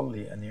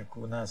ونصلي أن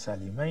يكونا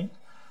سالمين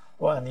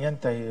وأن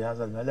ينتهي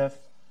هذا الملف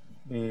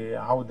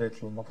بعودة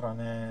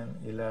المطرنين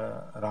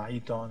إلى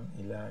رعيتهم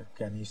إلى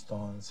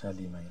كنيستهم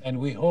سالمين. And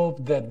we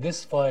hope that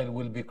this file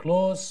will be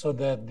closed so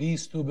that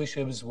these two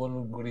bishops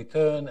will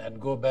return and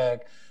go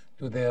back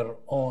to their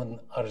own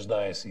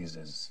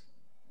archdioceses.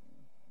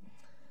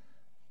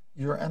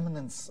 Your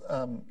Eminence,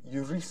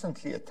 you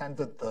recently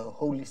attended the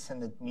Holy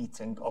Synod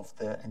meeting of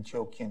the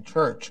Antiochian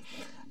Church,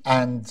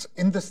 and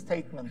in the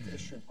statement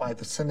issued by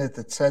the Synod,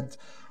 it said,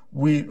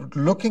 "We're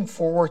looking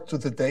forward to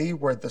the day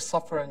where the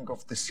suffering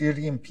of the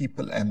Syrian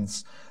people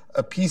ends,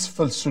 a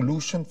peaceful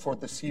solution for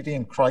the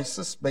Syrian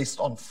crisis based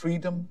on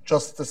freedom,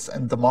 justice,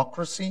 and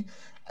democracy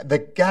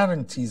that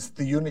guarantees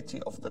the unity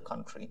of the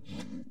country."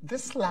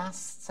 This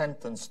last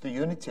sentence, the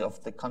unity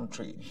of the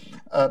country,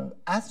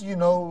 as you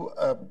know,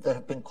 there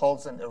have been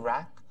calls in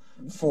Iraq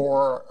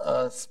for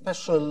a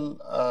special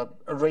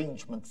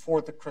arrangement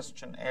for the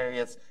Christian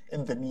areas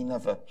in the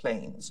Nineveh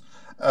Plains.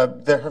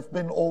 There have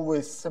been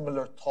always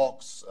similar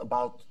talks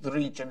about the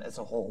region as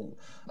a whole,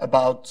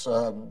 about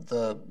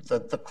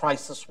the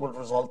crisis will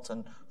result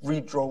in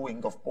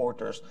redrawing of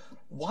borders.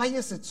 Why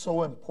is it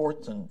so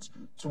important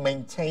to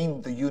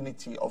maintain the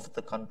unity of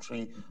the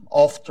country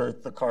after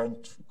the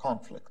current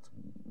conflict?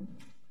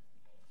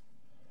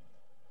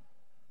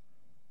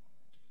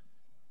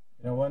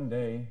 You know, one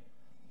day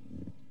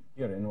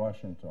here in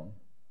Washington,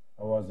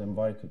 I was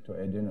invited to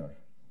a dinner.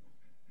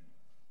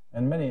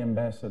 And many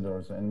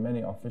ambassadors and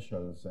many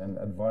officials and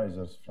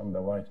advisors from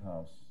the White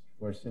House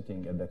were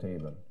sitting at the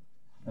table.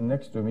 And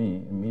next to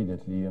me,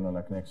 immediately,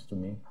 next to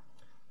me,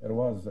 there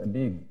was a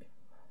big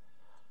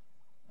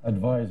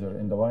advisor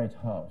in the White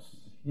House.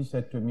 He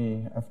said to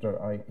me,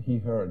 after he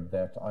heard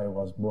that I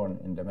was born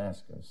in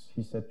Damascus,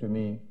 he said to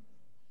me,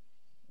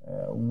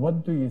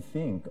 what do you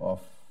think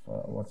of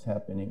what's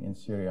happening in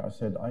Syria? I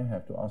said, I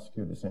have to ask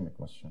you the same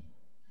question.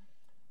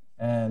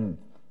 And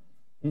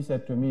he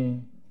said to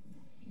me,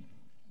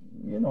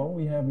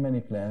 we have many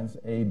plans,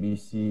 A, B,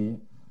 C,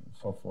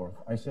 so forth.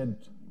 I said,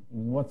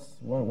 what's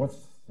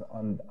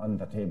on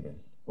the table?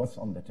 What's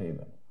on the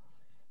table?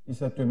 He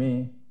said to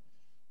me,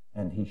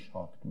 and he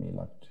shocked me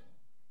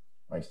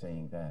by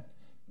saying that.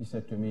 He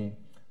said to me,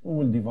 we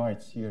will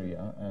divide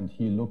Syria. And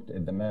he looked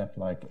at the map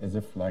as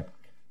if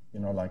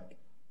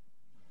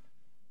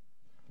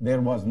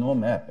there was no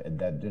map at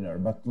that dinner,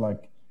 but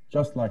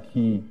just like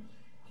he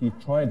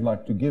tried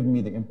to give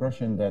me the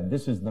impression that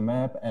this is the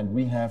map and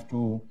we have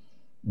to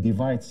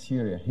divide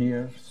Syria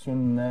here,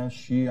 Sunni,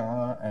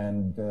 Shia,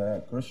 and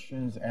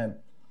Christians. And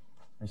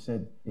I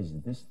said, is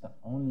this the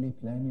only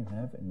plan you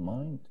have in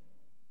mind?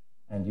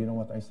 And you know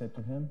what I said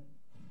to him?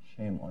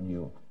 Shame on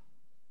you.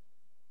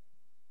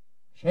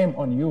 Shame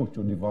on you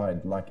to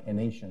divide a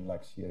nation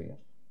like Syria.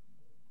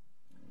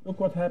 Look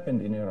what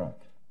happened in Iraq.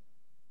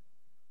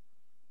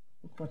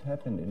 Look what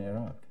happened in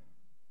Iraq.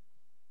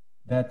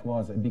 That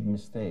was a big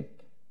mistake,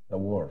 the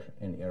war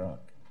in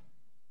Iraq.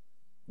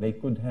 They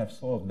could have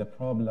solved the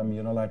problem,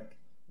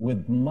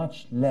 with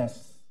much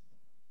less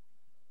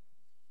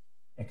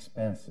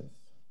expenses.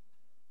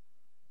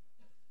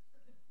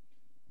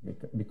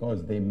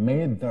 Because they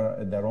made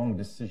the wrong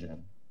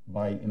decision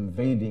by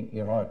invading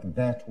Iraq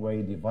that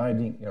way,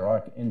 dividing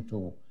Iraq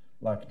into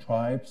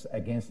tribes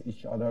against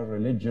each other,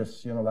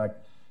 religious,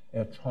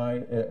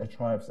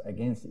 tribes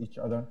against each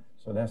other.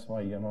 So that's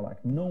why,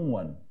 no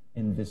one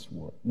in this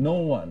world, no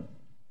one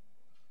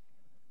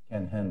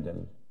can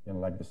handle,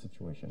 the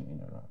situation in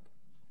Iraq.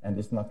 And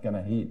it's not going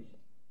to heal.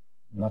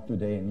 Not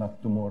today,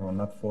 not tomorrow,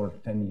 not for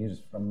 10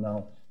 years from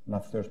now,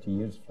 not 30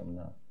 years from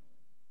now.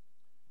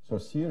 So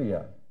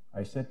Syria,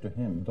 I said to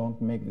him,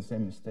 don't make the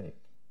same mistake.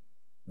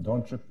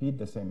 Don't repeat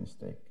the same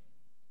mistake.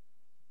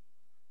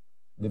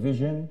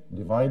 Division,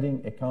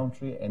 dividing a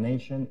country, a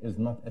nation is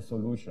not a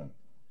solution.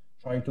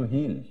 Try to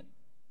heal.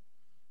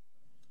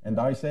 And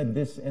I said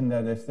this in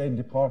the State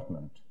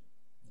Department.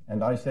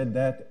 And I said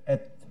that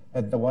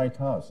at the White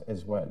House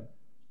as well.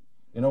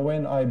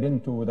 When I've been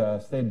to the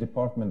State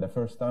Department the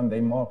first time, they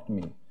mocked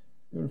me.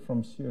 You're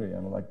from Syria.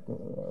 And what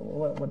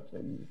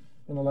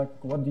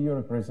do you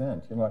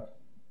represent?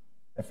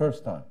 The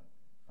first time,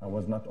 I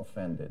was not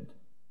offended.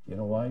 You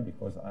know why?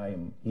 Because I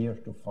am here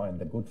to fight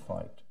the good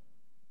fight.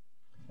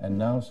 And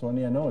now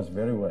Sonia knows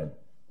very well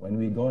When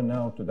we go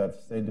now to that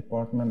State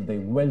Department, they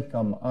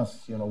welcome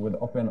us, with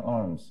open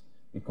arms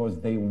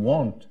because they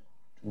want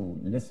to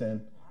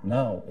listen.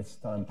 Now it's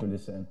time to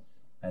listen,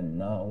 and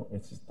now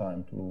it's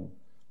time to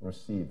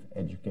receive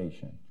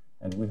education.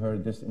 And we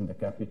heard this in the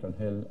Capitol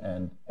Hill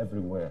and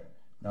everywhere.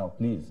 Now,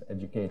 please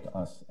educate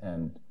us.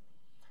 And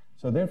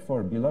so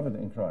therefore, beloved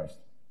in Christ,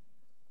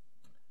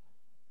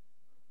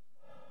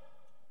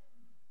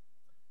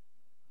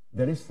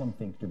 there is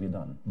something to be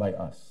done by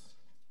us.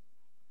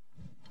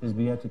 His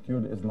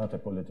Beatitude is not a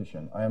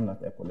politician. I am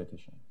not a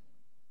politician.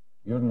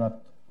 You're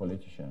not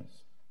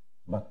politicians.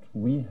 But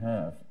we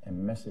have a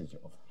message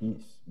of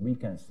peace. We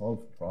can solve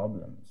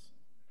problems.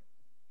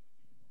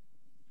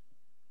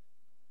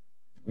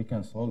 We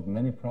can solve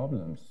many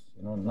problems,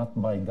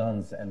 not by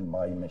guns and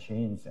by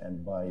machines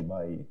and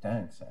by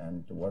tanks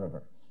and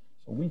whatever.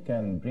 So we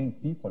can bring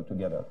people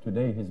together.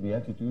 Today, His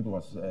Beatitude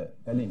was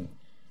telling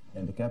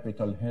in the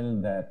Capitol Hill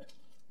that,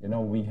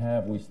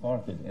 we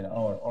started in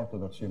our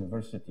Orthodox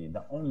university,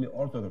 the only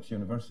Orthodox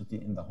university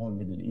in the whole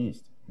Middle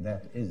East.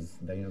 That is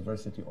the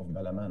University of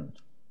Balamand,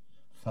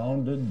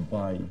 founded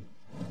by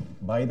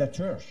the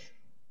church,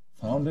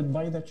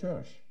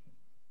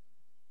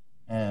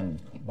 and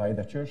by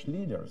the church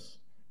leaders.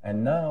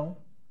 And now,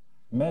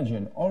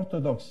 imagine,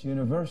 Orthodox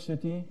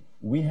University,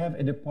 we have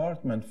a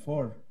department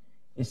for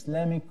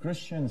Islamic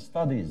Christian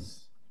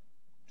studies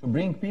to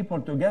bring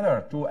people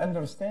together, to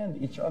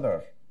understand each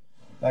other.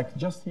 Like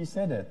just he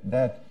said it,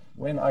 that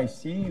when I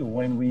see you,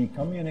 when we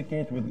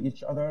communicate with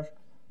each other,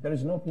 there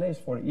is no place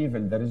for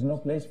evil. There is no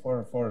place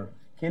for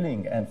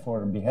killing and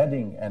for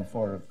beheading and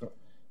for,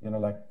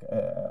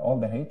 all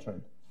the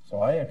hatred.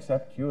 So I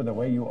accept you the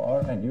way you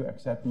are, and you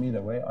accept me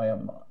the way I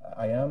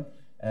am.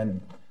 And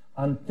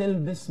until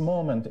this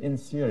moment in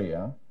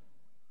Syria,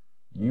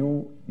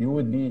 you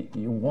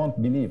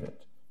won't believe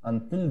it.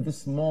 Until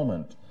this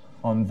moment,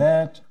 on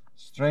that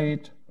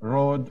straight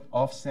road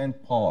of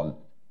St. Paul,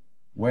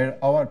 where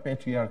our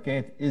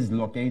Patriarchate is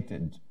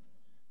located,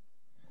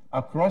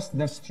 across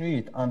the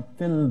street,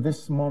 until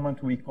this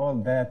moment, we call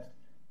that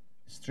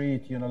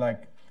street,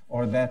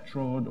 or that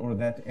road or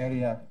that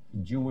area,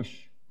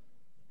 Jewish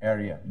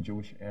area.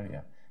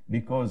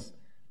 Because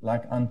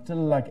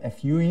until a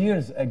few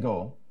years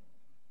ago,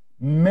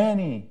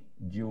 many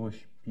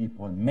Jewish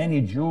people, many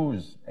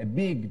Jews, a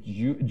big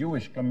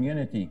Jewish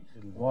community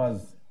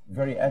was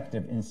very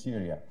active in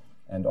Syria.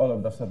 And all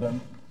of a sudden,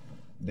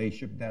 they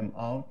shipped them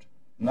out,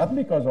 not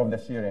because of the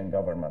Syrian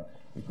government,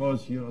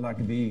 because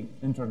the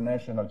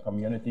international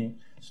community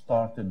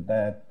started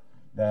that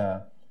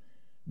the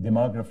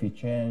demography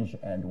change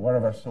and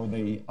whatever, so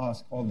they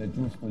asked all the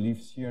Jews to leave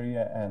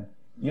Syria. And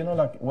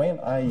when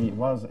I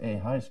was a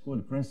high school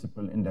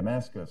principal in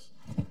Damascus,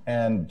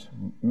 and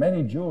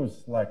many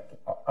Jews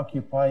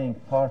occupying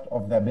part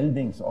of the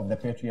buildings of the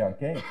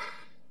Patriarchate,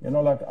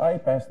 I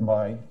passed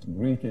by,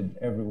 greeted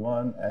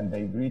everyone, and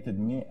they greeted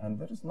me, and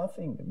there is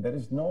nothing, there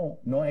is no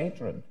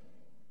hatred.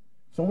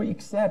 So we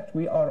accept,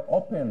 we are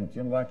open,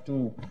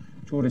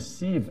 to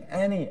receive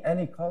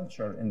any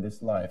culture in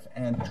this life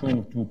and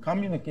to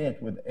communicate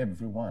with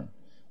everyone.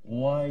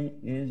 Why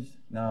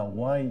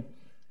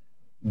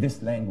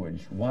this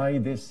language? Why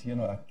this,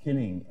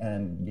 killing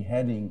and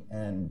beheading?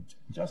 And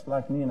just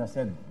like Nina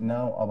said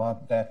now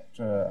about that,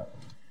 the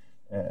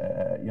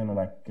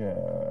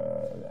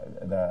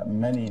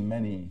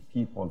many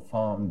people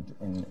found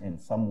in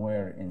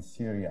somewhere in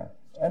Syria.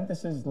 And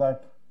this is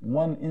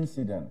one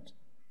incident.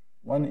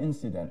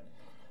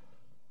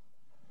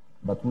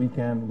 But we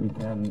can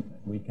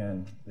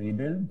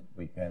rebuild,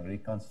 we can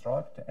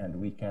reconstruct, and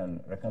we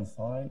can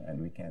reconcile, and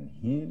we can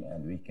heal,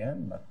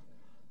 but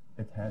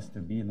it has to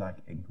be a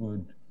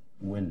good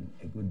will,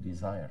 a good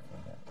desire for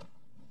that.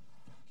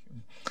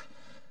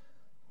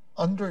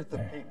 Under the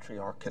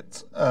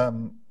Patriarchate,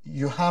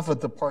 you have a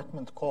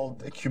department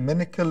called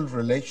Ecumenical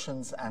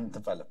Relations and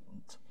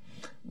Development.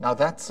 Now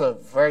that's a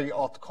very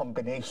odd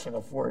combination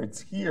of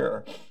words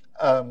here.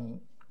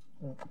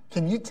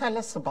 Can you tell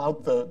us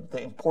about the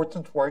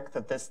important work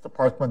that this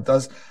department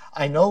does?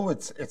 I know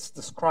it's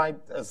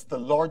described as the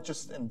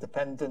largest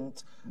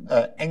independent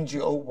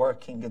NGO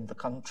working in the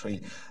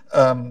country.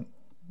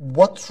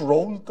 What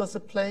role does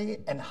it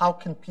play, and how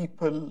can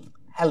people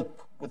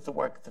help with the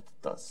work that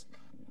it does?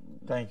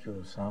 Thank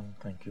you, Sam.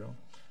 Thank you.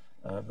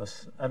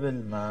 بس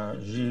قبل ما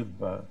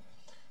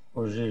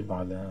أجيب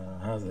على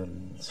هذا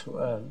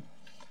السؤال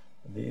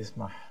بدي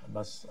اسمح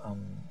بس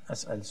أن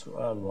أسأل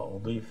سؤال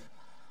وأضيف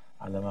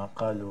على ما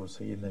قاله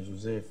سيدنا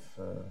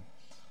جوزيف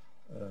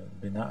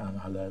بناء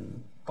على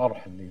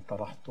الطرح اللي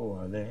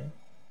طرحتوه عليه.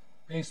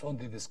 Based on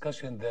the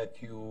discussion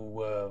that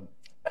you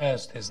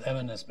asked His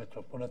Eminence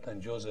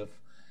Metropolitan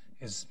Joseph,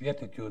 His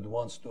Beatitude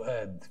wants to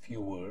add a few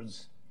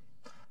words.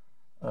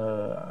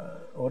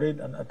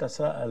 أريد أن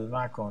أتساءل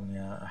معكم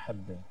يا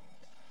أحبة،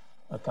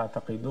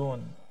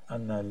 أتعتقدون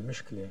أن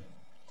المشكلة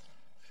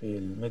في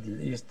الميدل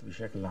إيست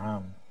بشكل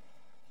عام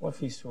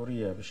وفي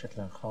سوريا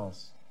بشكل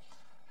خاص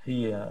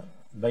هي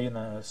بين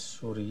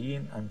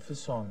السوريين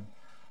أنفسهم،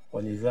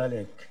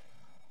 ولذلك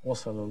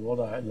وصل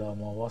الوضع إلى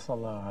ما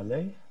وصل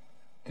عليه؟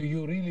 Do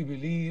you really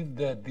believe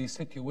that the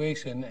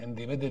situation in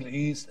the Middle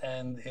East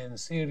and in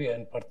Syria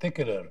in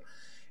particular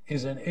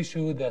is an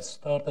issue that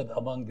started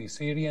among the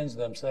Syrians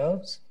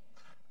themselves?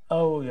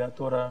 أو يا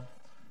ترى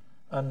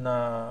أن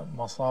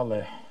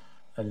مصالح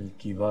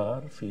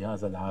الكبار في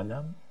هذا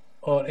العالم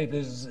Or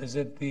is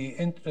it the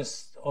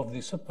interest of the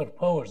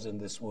superpowers in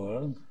this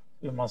world,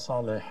 في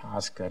مصالح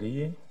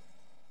عسكرية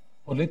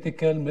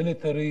political,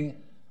 military,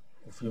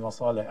 وفي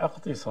مصالح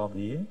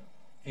اقتصادية؟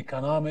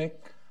 economic?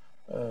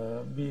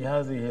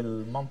 بهذه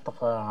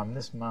المنطقة عم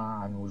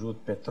نسمع عن وجود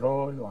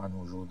بترول وعن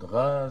وجود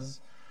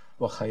غاز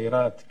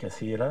وخيرات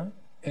كثيرة.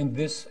 In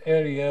this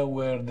area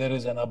where there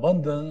is an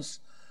abundance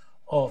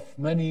of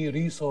many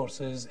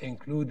resources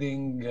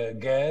including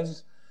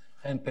gas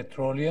and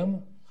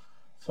petroleum.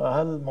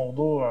 فهل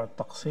موضوع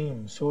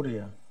تقسيم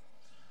سوريا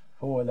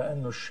هو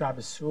لأنه الشعب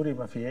السوري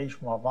ما في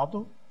يعيش مع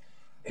بعضه؟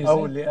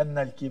 أو لأن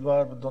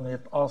الكبار بدهم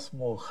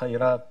يتقاسموا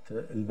خيرات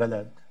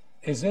البلد؟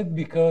 Is it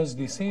because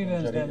the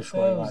Syrians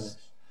themselves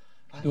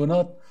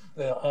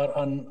are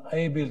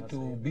unable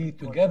to be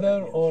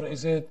together, or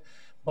is it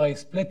by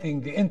splitting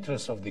the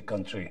interests of the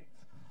country?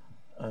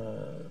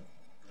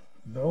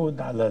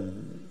 بعود على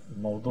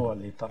الموضوع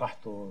اللي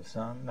طرحته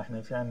سام.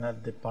 نحن في عنا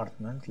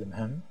الديبارتمنت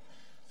المهم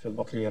في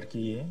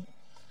البطريركية.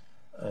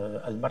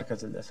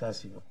 المركز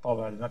الأساسي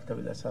بالطبع المكتب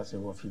الأساسي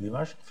هو في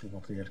دمشق في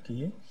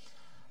البطريركية،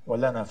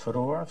 ولنا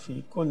فروع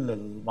في كل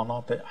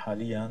المناطق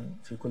حاليا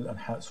في كل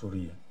أنحاء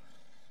سوريا.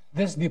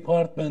 This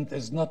department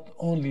is not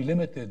only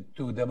limited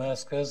to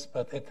Damascus,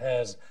 but it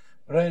has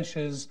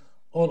branches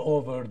all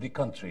over the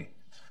country.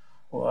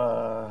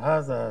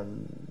 وهذا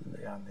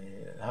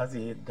يعني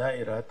هذه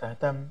الدائرة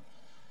تهتم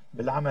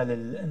بالعمل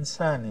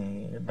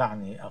الإنساني،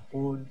 دعني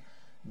أقول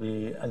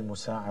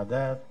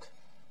بالمساعدات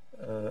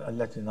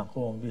التي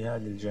نقوم بها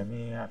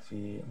للجميع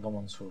في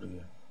ضمن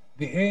سوريا.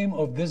 The aim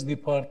of this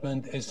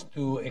department is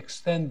to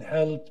extend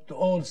help to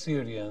all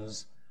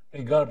Syrians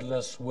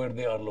regardless where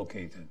they are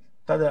located.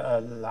 ابتدأ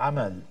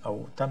العمل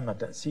أو تم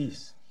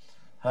تأسيس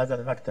هذا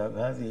المكتب،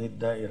 هذه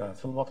الدائرة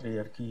في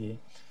البطريركية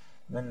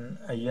من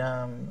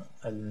أيام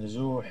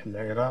النزوح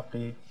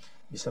العراقي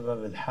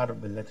بسبب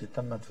الحرب التي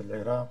تمت في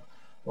العراق،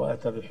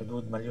 وأتى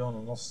بحدود 1.5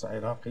 مليون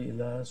عراقي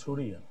إلى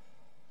سوريا.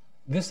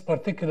 This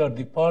particular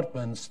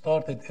department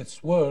started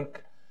its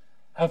work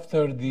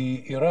after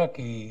the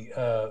Iraqi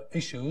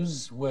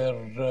issues where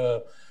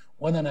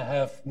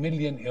 1.5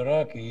 million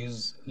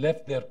Iraqis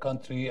left their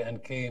country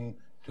and came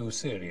to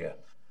Syria.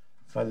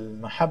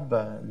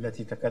 فالمحبة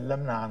التي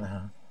تكلمنا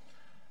عنها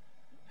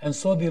And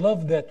so the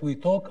love that we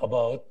talk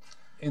about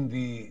in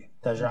the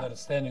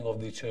understanding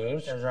of the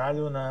church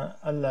يجعلنا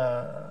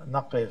ألا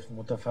نقف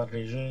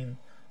متفرجين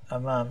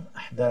أمام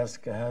أحداث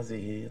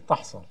كهذه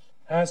تحصل.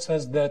 asks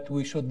us that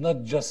we should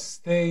not just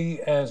stay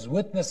as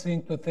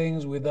witnessing to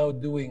things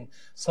without doing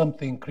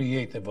something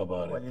creative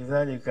about it.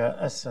 ولذلك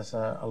أسس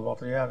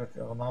البطريرك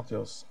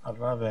إغناطيوس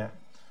الرابع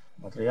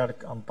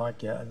بطريرك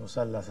أنطاكيا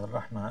المثلث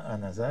الرحمة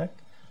آنذاك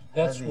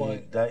هذه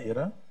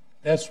الدائرة.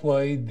 That's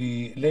why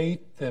the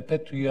late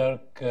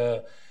Patriarch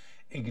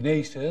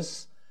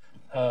Ignatius,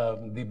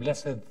 the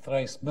blessed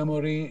thrice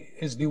memory,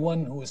 is the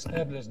one who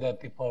established that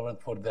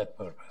department for that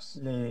purpose.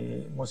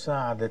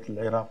 لمساعدة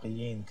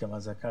العراقيين كما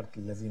ذكرت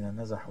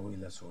الذين نزحوا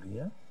إلى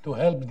سوريا. To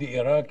help the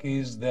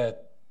Iraqis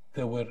that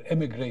were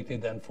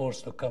immigrated and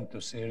forced to come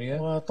to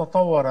Syria.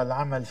 وتطور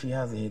العمل في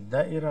هذه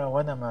الدائرة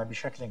ونمى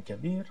بشكل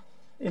كبير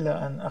إلى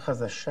أن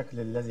أخذ الشكل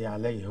الذي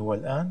عليه هو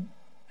الآن.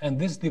 And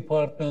this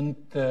department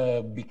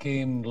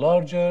became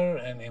larger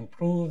and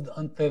improved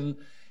until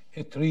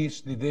it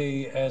reached the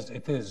day as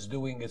it is,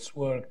 doing its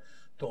work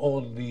to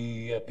all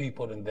the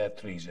people in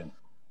that region.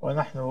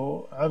 ونحن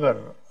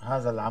عبر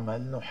هذا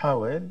العمل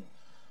نحاول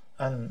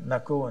أن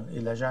نكون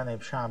إلى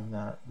جانب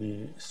شعبنا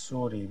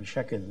السوري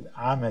بشكل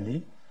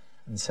عملي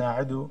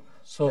نساعده.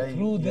 So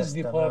through this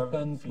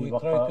department we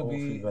try to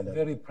be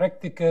very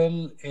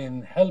practical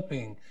in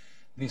helping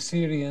the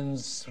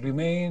Syrians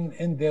remain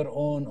in their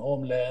own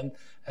homeland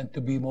and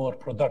to be more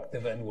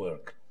productive and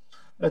work.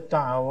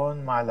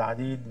 بالتعاون مع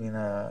العديد من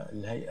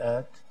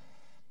الهيئات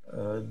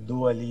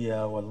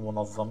الدولية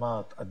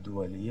والمنظمات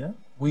الدولية.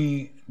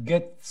 We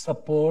get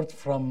support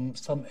from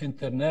some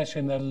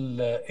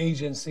international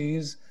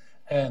agencies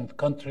and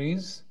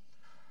countries.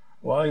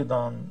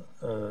 وأيضا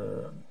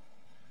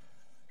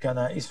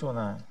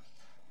كنائسنا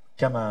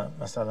كما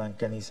مثلا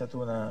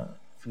كنيستنا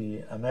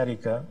في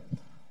أمريكا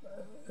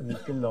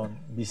كلهم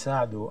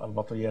بيساعدوا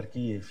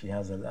البطريركية في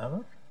هذا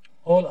الأمر.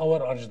 All our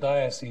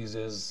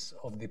archdioceses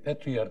of the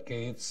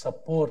Patriarchate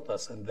support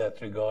us in that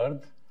regard,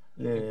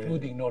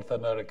 including North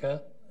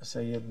America.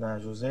 سيدنا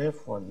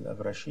جوزيف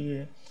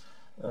والأبرشية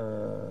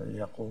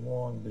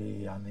يقومون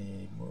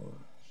يعني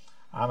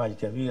عمل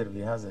كبير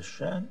بهذا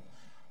الشأن.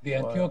 The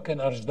Antiochian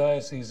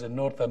Archdiocese in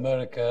North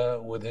America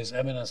with his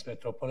Eminence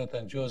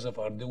Metropolitan Joseph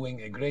are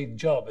doing a great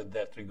job in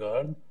that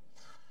regard.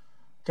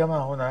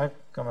 كما هناك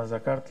كما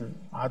ذكرت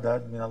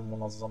عدد من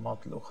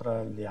المنظمات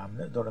الأخرى اللي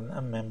عم نقدر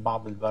نأمن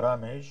بعض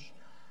البرامج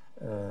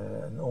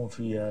نقوم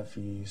فيها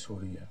في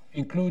سوريا.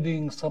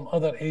 Including some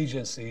other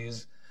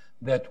agencies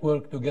that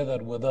work together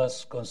with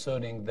us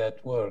concerning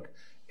that work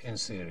in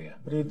Syria.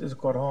 بريد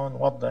أذكر هون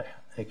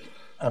وضح هيك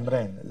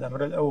أمرين.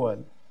 الأمر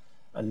الأول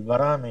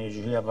البرامج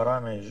هي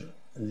برامج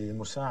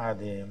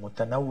للمساعدة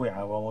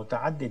متنوعة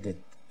ومتعددة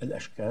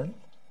الأشكال.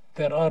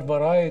 There are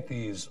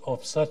varieties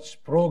of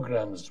such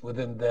programs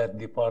within that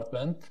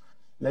department.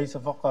 ليس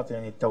فقط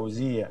يعني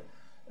توزيع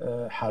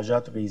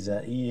حاجات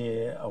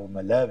غذائية أو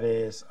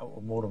ملابس أو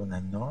أمور من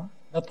هالنوع.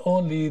 Not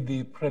only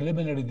the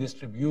preliminary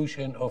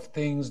distribution of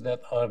things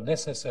that are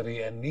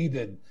necessary and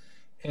needed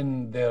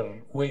in their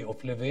way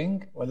of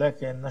living.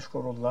 ولكن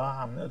نشكر الله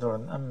عم نقدر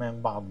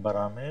نأمن بعض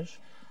برامج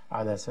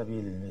على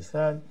سبيل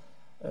المثال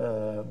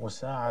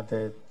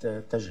مساعدة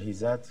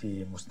تجهيزات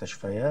في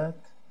مستشفيات.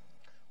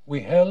 We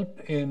help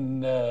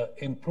in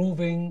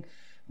improving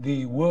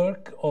the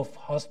work of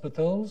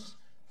hospitals.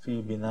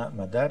 في بناء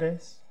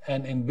مدارس.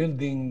 And in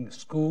building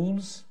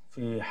schools.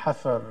 في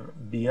حفر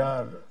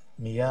بيار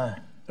مياه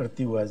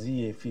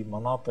ارتوازية في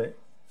مناطق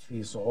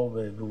في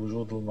صعوبة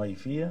بوجود المي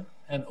فيها.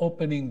 And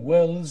opening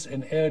wells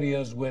in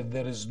areas where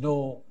there is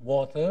no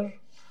water.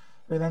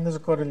 بدنا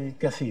نذكر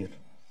الكثير.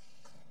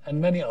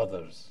 And many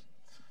others.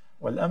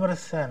 والأمر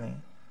الثاني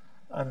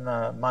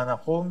أن ما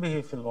نقوم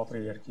به في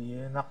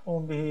البطريركية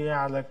نقوم به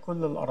على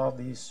كل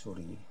الأراضي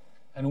السورية.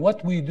 And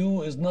what we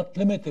do is not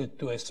limited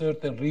to a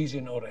certain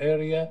region or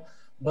area,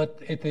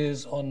 but it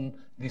is on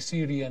the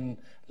Syrian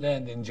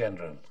land in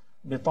general.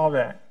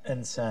 بطابع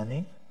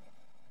إنساني.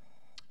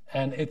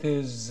 And it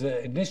is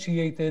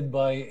initiated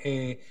by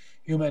a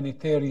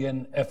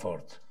humanitarian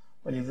effort.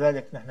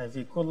 ولذلك نحن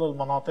في كل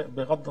المناطق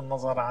بغض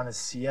النظر عن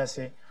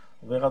السياسة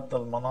وبغض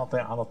المناطق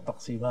عن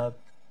التقسيمات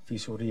في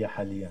سوريا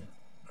حاليا.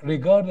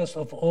 Regardless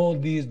of all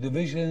these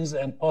divisions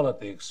and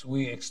politics,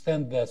 we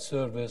extend that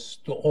service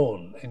to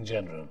all in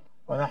general.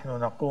 ونحن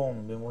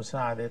نقوم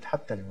بمساعدة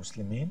حتى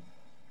المسلمين.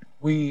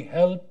 We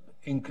help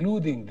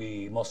including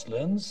the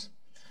Muslims.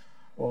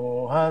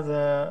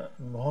 وهذا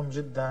مهم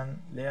جدا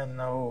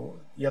لأنه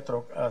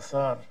يترك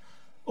آثار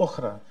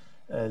أخرى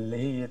اللي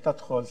هي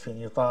تدخل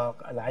في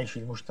نطاق العيش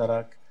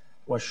المشترك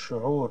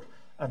والشعور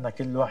أن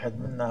كل واحد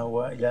منا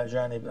هو إلى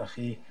جانب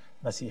أخيه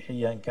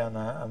مسيحيا كان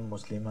أم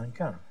مسلما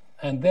كان.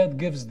 And that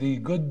gives the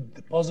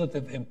good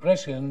positive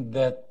impression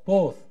that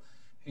both,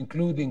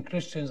 including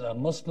Christians and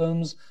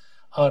Muslims,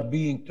 are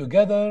being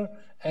together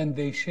and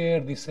they share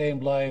the same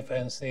life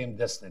and same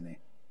destiny.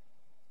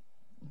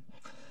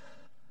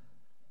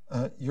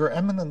 Your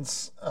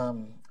Eminence,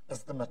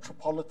 as the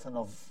Metropolitan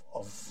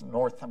of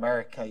North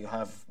America, you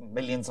have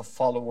millions of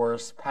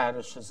followers,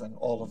 parishes, and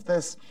all of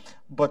this.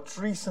 But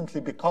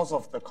recently, because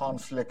of the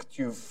conflict,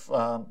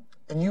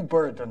 a new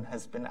burden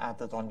has been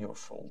added on your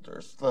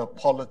shoulders. The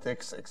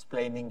politics,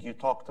 explaining, you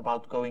talked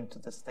about going to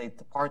the State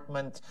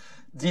Department,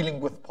 dealing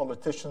with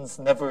politicians,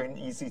 never an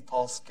easy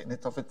task in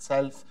it of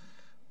itself.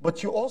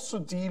 But you also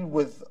deal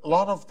with a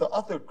lot of the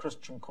other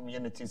Christian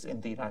communities in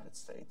the United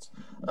States,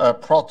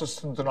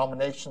 Protestant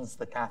denominations,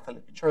 the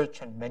Catholic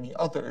Church, and many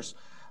others.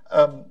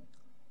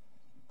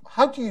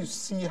 How do you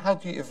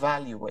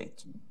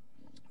evaluate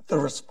the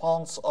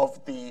response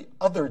of the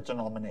other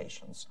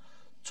denominations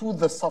to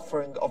the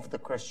suffering of the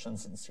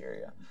Christians in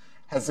Syria?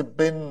 Has it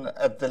been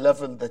at the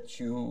level that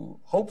you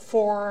hope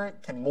for?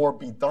 Can more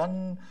be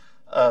done?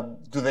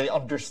 Do they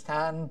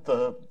understand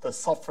the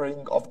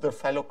suffering of their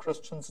fellow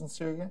Christians in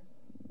Syria?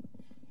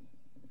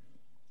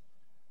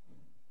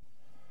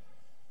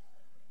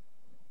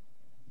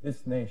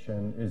 This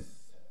nation is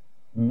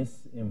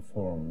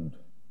misinformed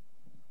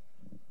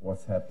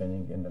what's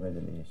happening in the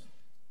Middle East.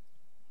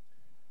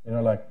 You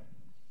know, like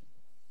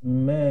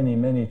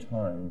many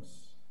times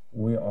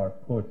we are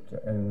put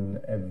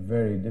in a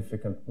very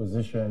difficult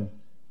position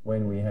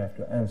when we have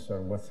to answer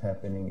what's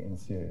happening in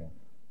Syria.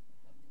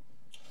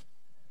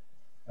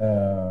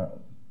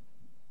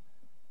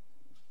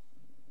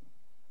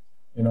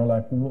 You know,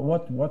 like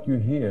what you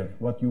hear,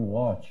 what you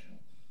watch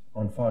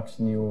on Fox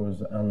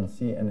News and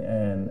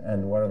CNN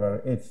and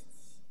whatever, it's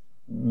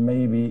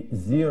maybe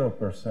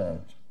 0%.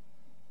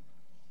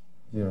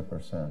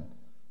 0%.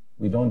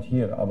 We don't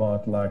hear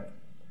about like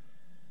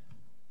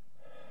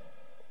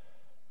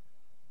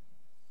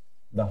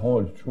the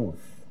whole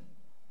truth.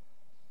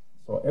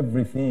 So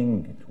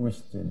everything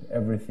twisted,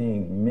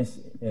 everything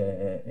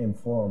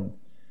misinformed,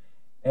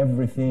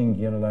 everything,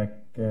 you know, like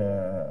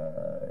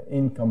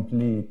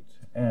incomplete,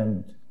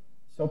 and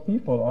so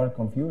people are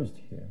confused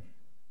here.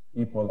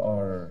 People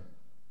are,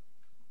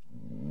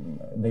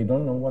 they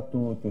don't know what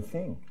to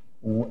think.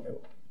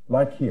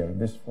 Like here,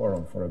 this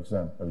forum, for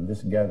example,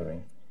 this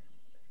gathering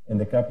in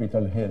the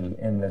Capitol Hill,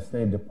 in the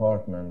State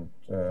Department,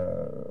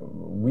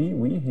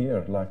 we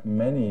hear like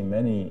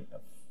many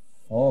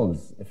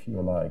false, if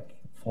you like,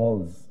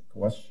 false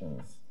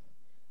questions.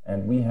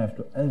 And we have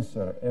to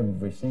answer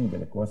every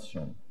single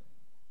question.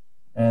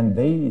 And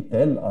they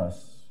tell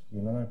us,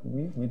 you know, like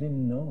we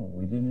didn't know,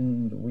 we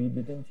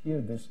didn't hear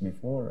this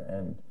before,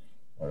 and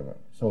whatever.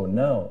 So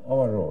now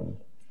our role,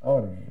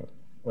 our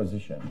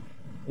position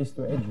is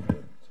to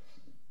educate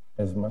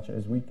as much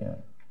as we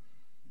can.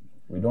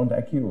 We don't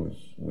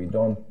accuse, we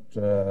don't,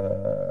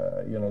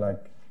 you know,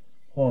 like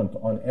point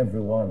on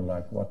everyone,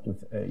 like what to,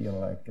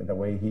 like the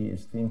way he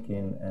is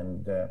thinking,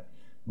 and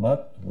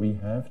but we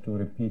have to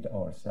repeat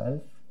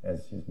ourselves,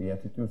 as his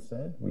Beatitude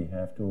said. We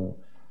have to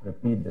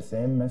repeat the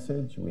same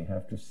message. We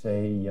have to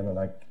say,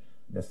 like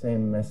the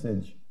same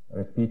message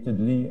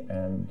repeatedly,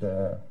 and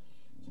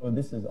so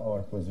this is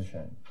our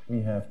position.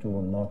 We have to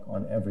knock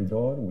on every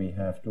door. We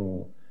have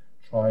to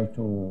try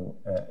to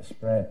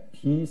spread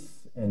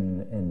peace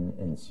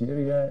in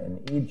Syria, in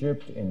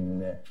Egypt,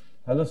 in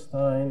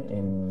Palestine,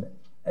 in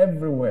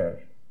everywhere.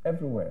 I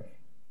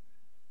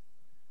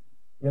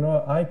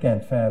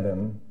can't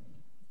fathom,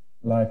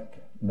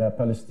 like, the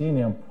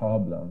Palestinian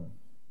problem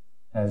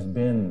has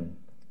been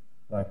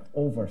like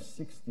over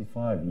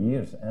 65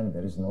 years and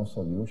there is no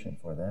solution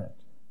for that.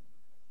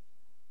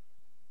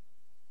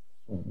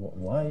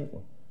 Why?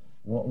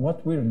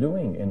 What we're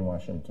doing in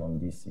Washington,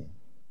 D.C.,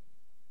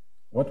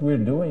 what we're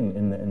doing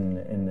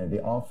in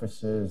the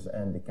offices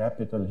and the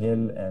Capitol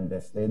Hill and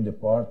the State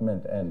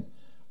Department and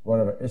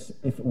whatever,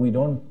 if we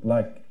don't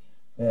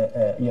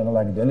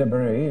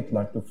deliberate,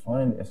 like to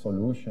find a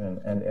solution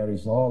and a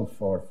resolve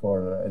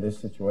for this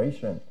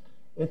situation,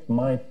 it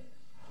might,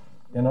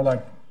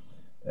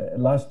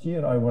 last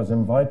year I was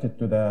invited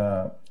to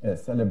the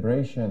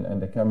celebration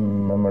and the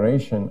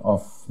commemoration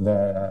of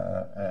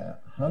the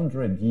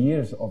 100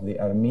 years of the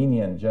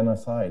Armenian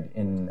genocide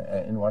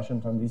in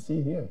Washington,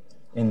 D.C. here,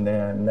 in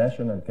the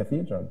National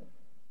Cathedral.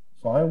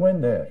 So I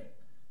went there.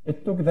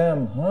 It took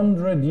them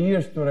 100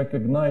 years to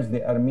recognize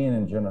the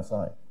Armenian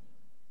genocide.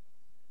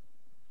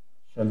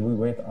 Shall we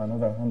wait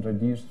another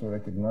 100 years to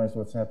recognize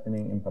what's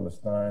happening in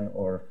Palestine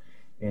or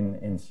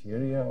in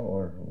Syria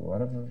or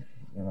whatever?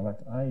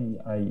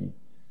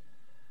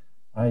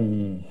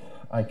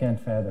 I can't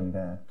fathom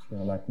that.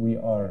 We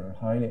are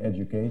highly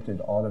educated,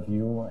 all of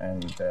you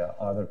and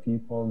other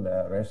people,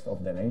 the rest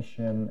of the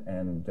nation,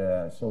 and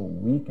so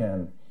we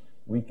can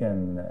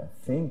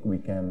think, we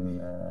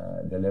can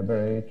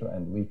deliberate,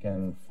 and we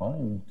can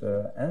find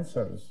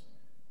answers.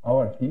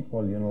 Our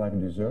people,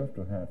 deserve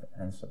to have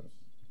answers.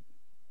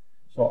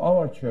 So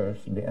our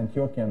church, the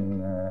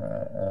Antiochian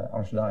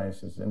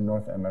Archdiocese in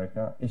North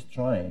America, is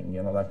trying,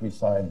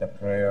 beside the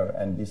prayer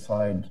and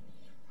beside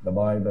the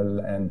Bible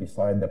and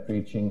beside the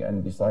preaching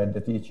and beside the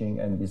teaching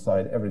and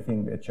beside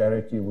everything, the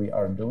charity we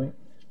are doing.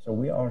 So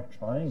we are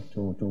trying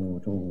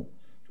to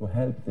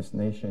help this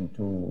nation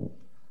to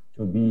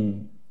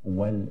be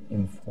well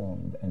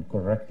informed and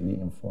correctly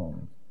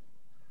informed.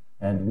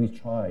 And we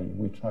try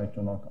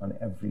to knock on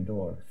every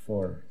door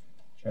for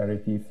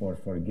charity, for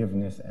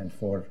forgiveness, and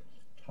for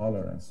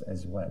tolerance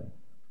as well.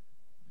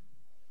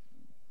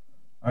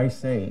 I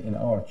say in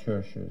our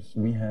churches,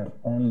 we have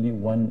only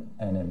one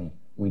enemy.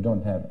 We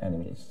don't have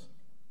enemies.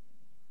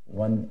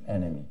 One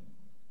enemy.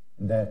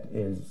 That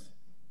is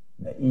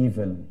the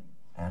evil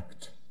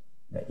act,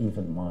 the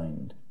evil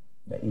mind,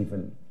 the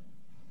evil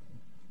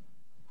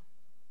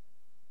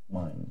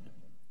mind.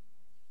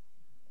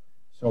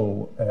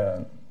 So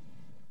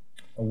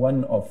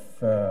one of,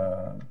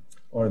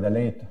 or the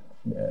late,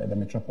 the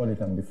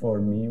Metropolitan before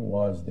me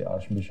was the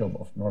Archbishop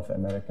of North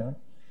America.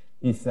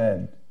 He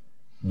said,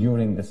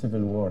 during the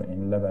civil war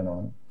in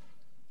Lebanon,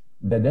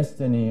 the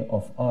destiny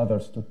of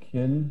others to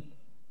kill,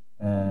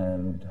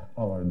 and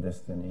our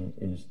destiny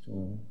is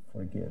to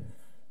forgive.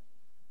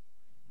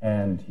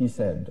 And he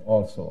said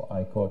also,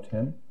 I quote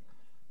him,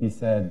 he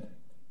said,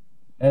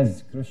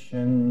 as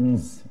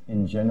Christians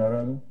in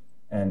general,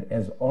 and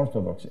as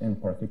Orthodox in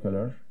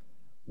particular,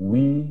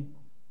 we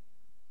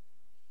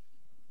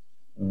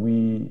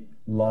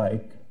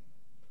like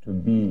to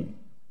be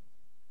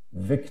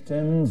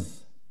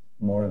victims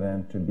more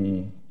than to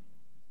be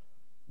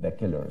the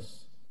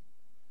killers.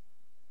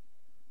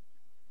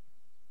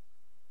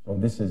 So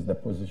this is the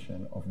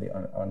position of the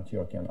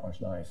Antiochian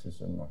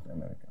Archdiocese in North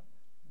America.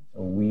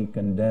 So we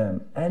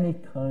condemn any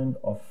kind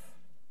of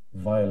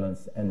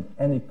violence and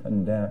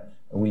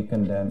we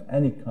condemn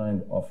any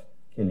kind of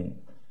killing,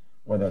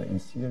 whether in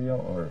Syria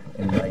or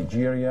in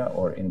Nigeria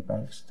or in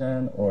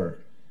Pakistan or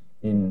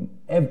in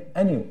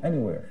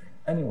anywhere.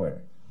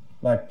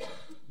 Like,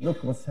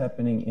 look what's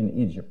happening in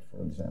Egypt,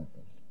 for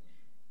example.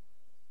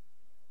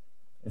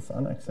 It's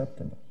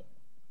unacceptable.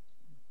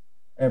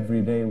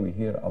 Every day we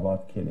hear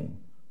about killing,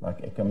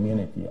 like a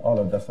community. All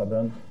of a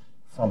sudden,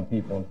 some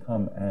people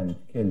come and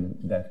kill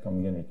that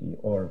community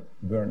or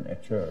burn a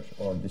church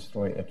or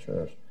destroy a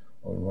church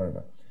or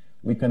wherever.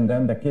 We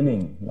condemn the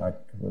killing, like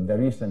the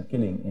recent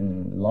killing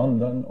in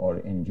London or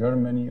in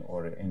Germany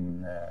or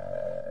in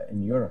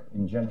Europe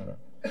in general.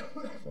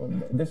 So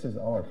this is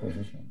our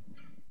position.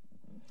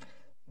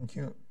 Thank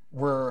you.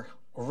 We're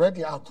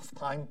already out of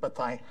time, but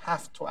I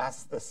have to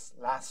ask this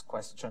last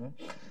question.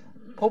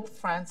 Pope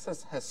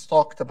Francis has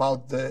talked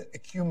about the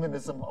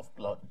ecumenism of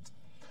blood,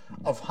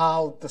 of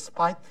how,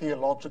 despite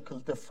theological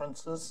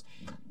differences,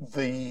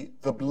 the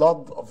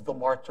blood of the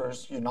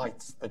martyrs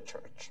unites the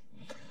church.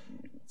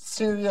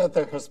 Syria,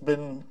 there has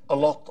been a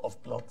lot of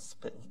blood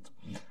spilled.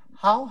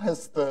 How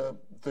has the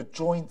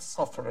joint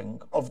suffering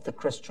of the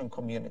Christian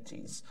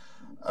communities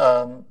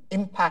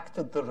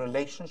impacted the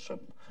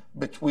relationship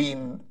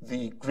between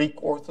the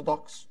Greek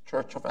Orthodox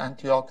Church of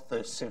Antioch,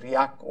 the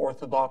Syriac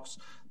Orthodox,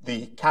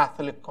 the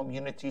Catholic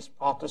communities,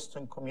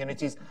 Protestant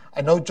communities.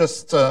 I know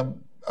just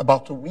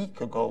about a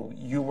week ago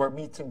you were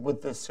meeting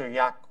with the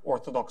Syriac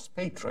Orthodox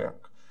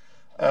Patriarch.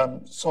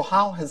 So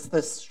how has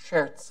this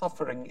shared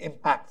suffering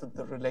impacted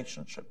the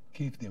relationship?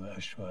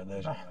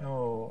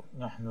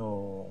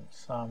 نحن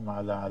صام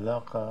على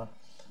علاقة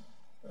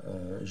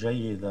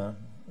جيدة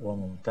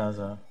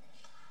وممتازة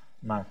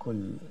مع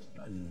كل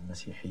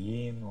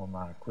المسيحيين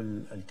ومع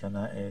كل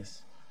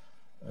الكنائس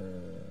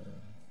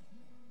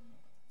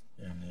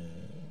يعني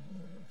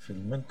في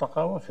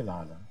المنطقة وفي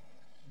العالم.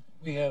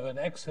 We have an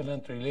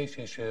excellent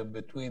relationship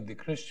between the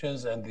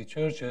Christians and the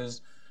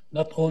churches,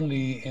 not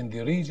only in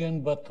the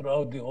region but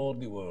throughout the whole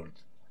world.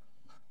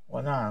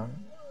 ونعم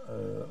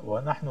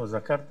ونحن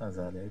ذكرنا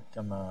ذلك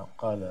كما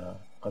قال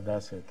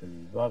قداسة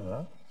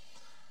البابا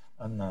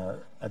أن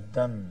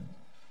الدم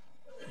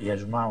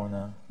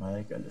يجمعنا، ما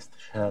هيك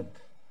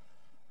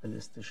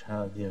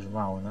الاستشهاد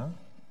يجمعنا.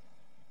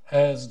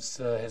 As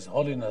His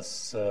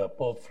Holiness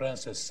Pope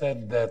Francis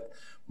said that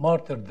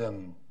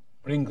martyrdom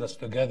brings us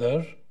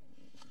together.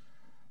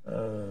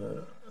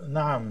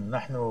 نعم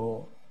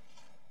نحن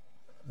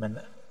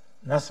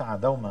نسعى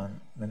دوما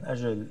من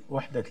أجل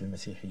وحدة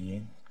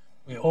المسيحيين.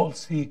 We all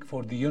seek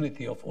for the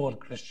unity of all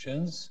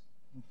Christians.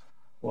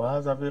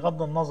 وهذا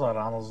بغض النظر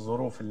عن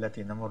الظروف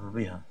التي نمر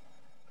بها.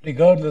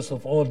 Regardless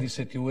of all the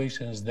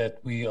situations that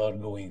we are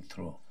going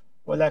through.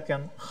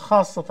 ولكن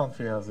خاصة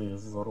في هذه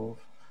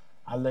الظروف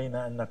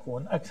علينا أن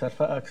نكون أكثر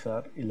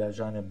فأكثر إلى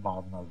جانب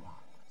بعضنا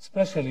البعض.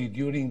 Especially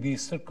during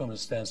these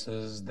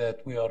circumstances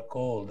that we are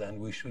called and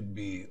we should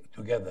be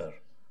together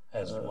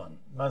as one.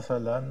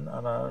 مثلا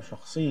أنا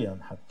شخصيا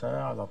حتى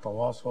على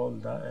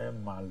تواصل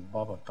دائم مع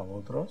البابا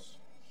تودروس.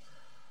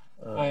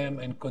 I am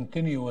in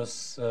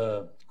continuous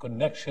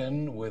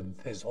connection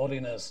with His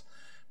Holiness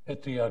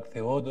Patriarch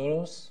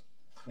Theodoros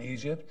in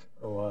Egypt.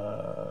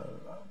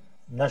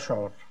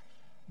 ونشعر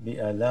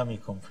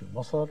بآلامكم في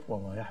مصر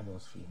وما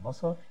يحدث في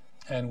مصر.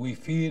 And we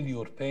feel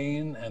your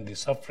pain and the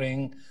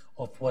suffering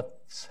of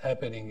what's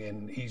happening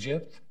in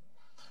Egypt.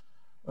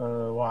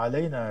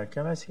 وعلينا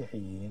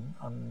كمسيحيين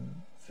أن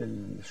في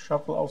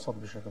الشرق الأوسط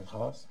بشكل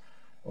خاص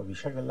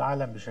وبشكل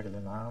العالم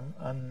بشكل عام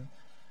أن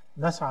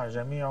نسعى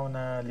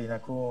جميعنا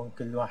لنكون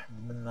كل واحد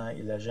منا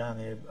إلى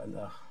جانب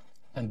الآخر.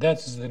 And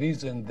that's the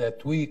reason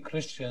that we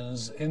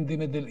Christians in the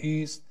Middle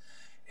East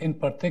in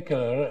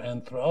particular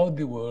and throughout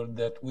the world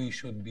that we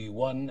should be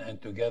one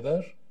and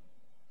together.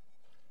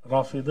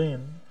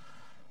 رافضين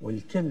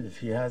والكل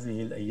في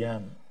هذه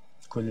الأيام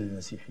كل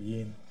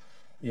المسيحيين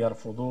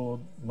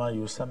يرفضون ما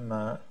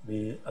يسمى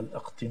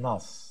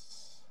بالاقتناص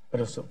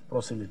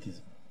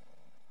proselytism.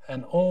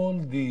 And all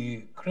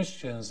the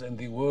Christians in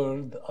the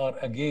world are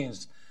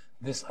against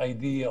this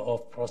idea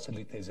of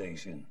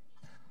proselytization.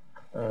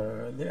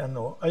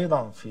 لأنه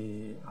أيضا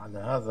على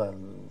هذا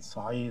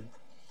الصعيد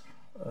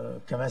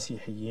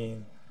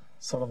كمسيحيين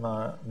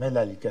صرنا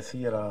ملل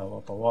كثيرة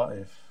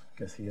وطوائف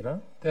كثيرة.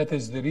 That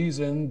is the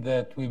reason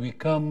that we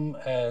become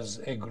as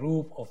a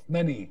group of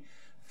many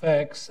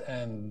facts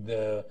and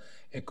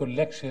a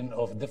collection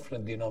of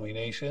different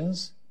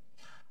denominations.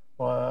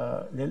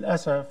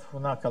 وللأسف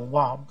هناك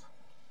البعض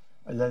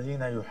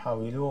الذين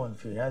يحاولون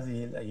في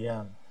هذه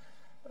الأيام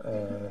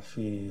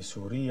في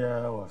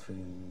سوريا وفي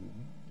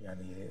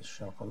يعني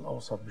الشرق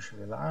الأوسط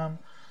بشكل عام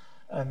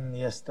أن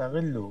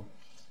يستغلوا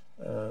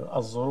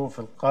الظروف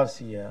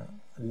القاسية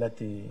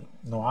التي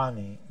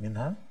نعاني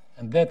منها.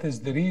 And that is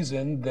the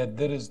reason that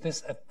there is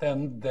this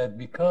attempt that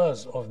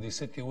because of the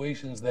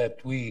situations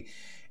that we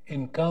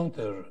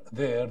encounter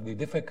there, the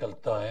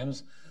difficult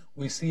times,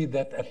 we see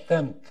that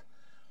attempt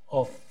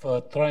of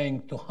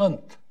trying to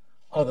hunt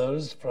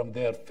others from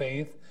their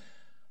faith.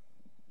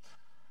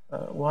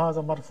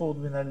 وهذا مرفوض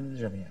من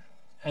الجميع.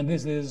 And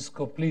this is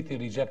completely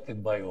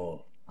rejected by all.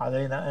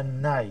 علينا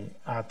أن نعي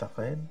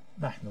أعتقد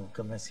نحن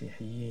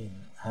كمسيحيين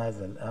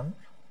هذا الأمر.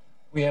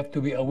 We have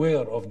to be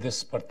aware of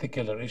this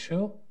particular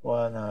issue.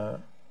 وأنا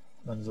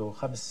منذ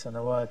 5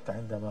 سنوات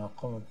عندما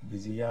قمت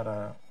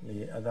بزيارة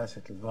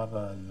لقداسة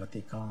البابا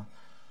الفاتيكان.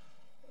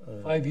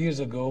 5 years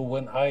ago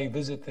when I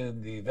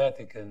visited the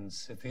Vatican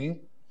City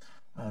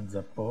and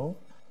the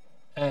Pope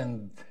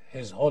and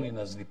His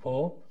Holiness the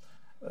Pope.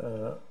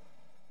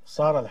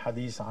 صار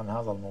الحديث عن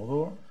هذا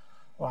الموضوع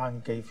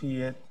وعن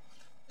كيفية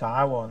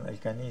تعاون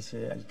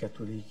الكنيسة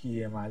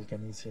الكاثوليكية مع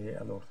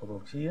الكنيسة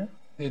الأرثوذكسية.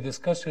 The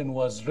discussion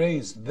was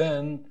raised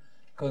then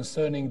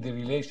concerning the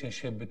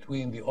relationship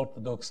between the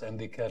Orthodox and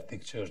the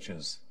Catholic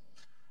churches.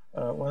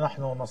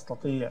 ونحن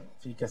نستطيع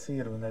في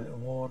كثير من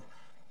الأمور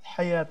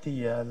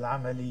الحياتية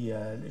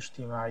العملية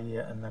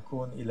الاجتماعية أن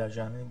نكون إلى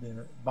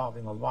جانب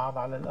بعضنا البعض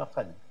على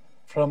الأقل.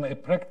 From a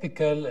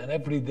practical and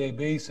everyday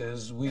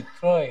basis, we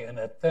try and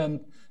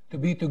attempt to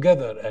be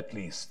together at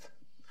least.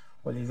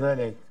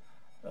 ولذلك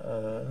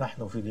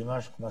نحن في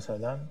دمشق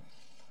مثلا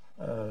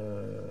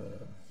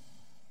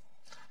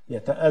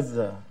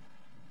يتأذى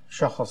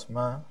شخص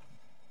ما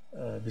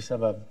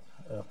بسبب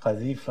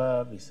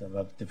قذيفة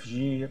بسبب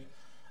تفجير،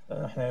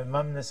 نحن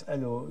ما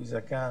بنسأله إذا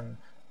كان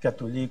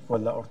كاثوليك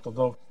ولا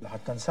أرثوذكس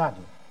لحتى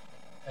نساعده.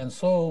 And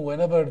so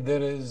whenever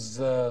there is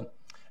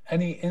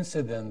any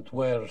incident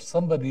where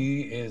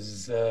somebody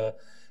is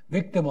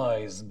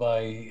victimized by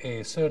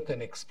a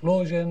certain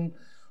explosion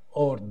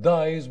or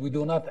dies, we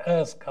do not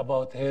ask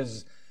about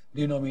his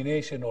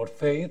denomination or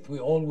faith. We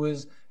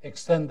always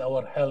extend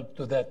our help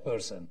to that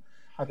person,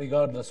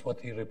 regardless what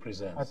he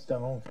represents. حتى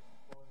ممكن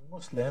يكون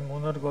مسلم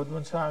ونرقد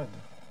ونساعده.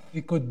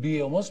 He could be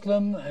a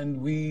Muslim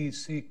and we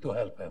seek to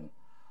help him.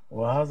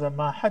 وهذا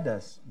ما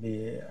حدث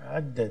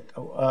بعدة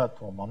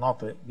أوقات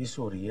ومناطق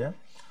بسوريا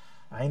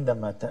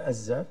عندما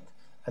تأزت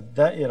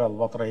الدائرة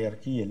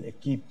البطريركية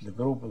الإكيب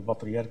الجروب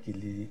البطريركي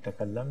اللي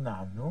تكلمنا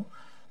عنه.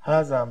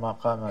 هذا ما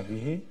قام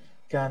به،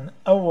 كان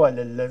أول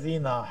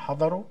الذين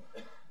حضروا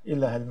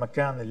إلى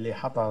هالمكان اللي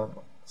حضر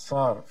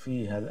صار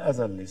فيه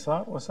الأذى اللي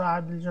صار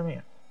وساعد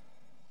الجميع.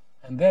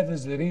 And that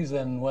is the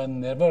reason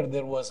whenever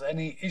there was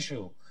any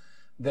issue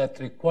that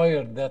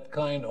required that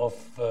kind of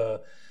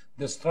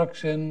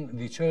destruction,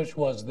 the church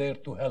was there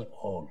to help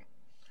all.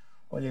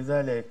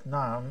 ولذلك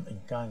نعم، إن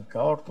كان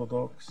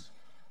كأرثوذكس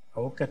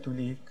أو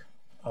كاثوليك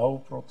أو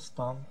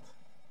بروتستانت،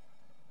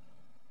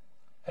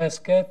 As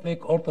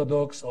Catholic,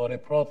 Orthodox, or a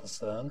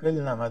Protestant,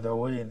 كلنا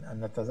مدعوين أن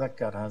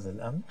نتذكر هذا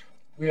الأمر.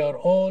 we are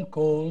all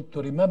called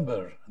to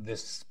remember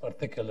this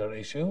particular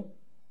issue.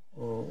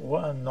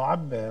 وأن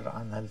نعبر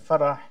عن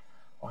الفرح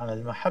وعن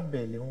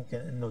المحبة اللي ممكن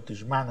أنه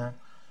تجمعنا،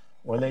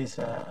 وليس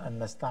أن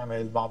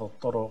نستعمل بعض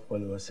الطرق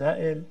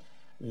والوسائل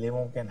اللي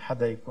ممكن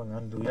حدا يكون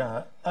عنده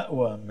إياها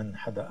أقوى من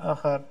حدا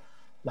آخر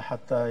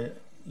لحتى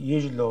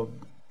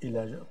يجلب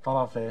إلى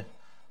طرفه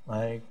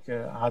ما هيك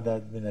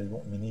عدد من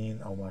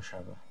المؤمنين أو ما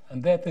شابه.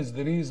 And that is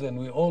the reason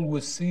we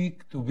always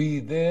seek to be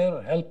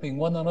there, helping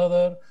one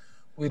another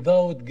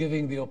without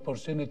giving the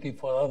opportunity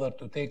for others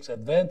to take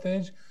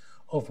advantage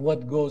of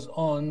what goes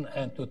on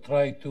and to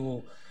try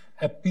to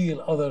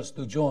appeal others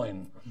to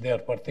join their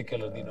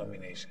particular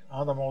denomination.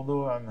 هذا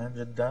موضوع مهم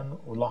جدا،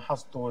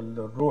 ولاحظتوا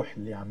الروح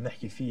اللي عم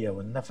نحكي فيها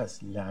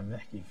والنفس اللي عم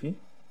نحكي فيه.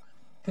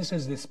 This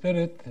is the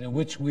spirit in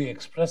which we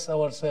express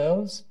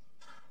ourselves.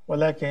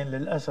 ولكن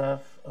للأسف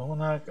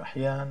هناك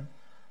أحيان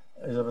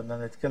إذا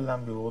بدنا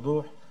نتكلم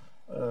بوضوح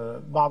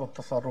بعض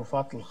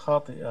التصرفات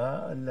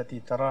الخاطئة التي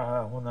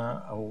تراها هنا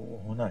أو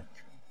هناك.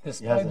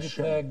 Despite the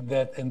fact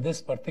that in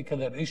this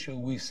particular issue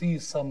we see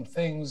some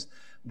things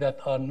that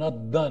are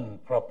not done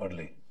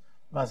properly.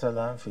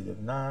 مثلا في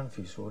لبنان،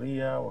 في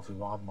سوريا، وفي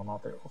بعض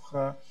مناطق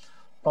أخرى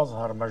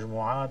تظهر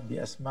مجموعات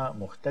بأسماء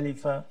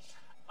مختلفة،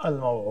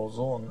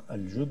 الموعوظون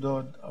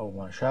الجدد أو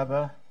ما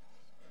شابه.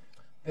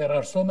 There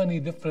are so many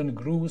different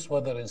groups,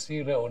 whether in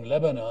Syria or in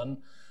Lebanon,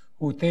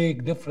 who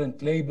take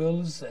different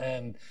labels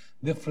and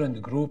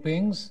different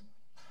groupings.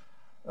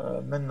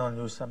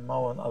 منهم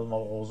يسمون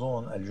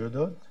الموعوظون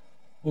الجدد.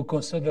 Who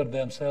consider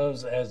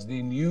themselves as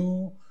the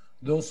new,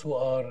 those who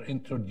are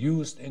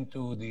introduced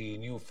into the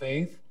new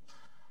faith.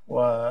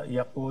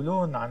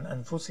 ويقولون عن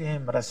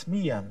أنفسهم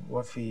رسميا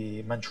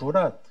وفي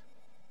منشورات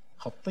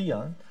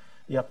خطيا،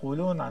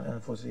 يقولون عن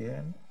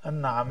أنفسهم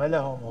أن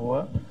عملهم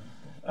هو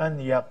أن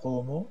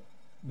يقوموا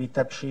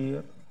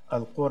بتبشير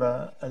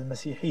القرى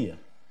المسيحية.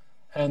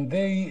 And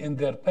they in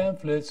their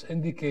pamphlets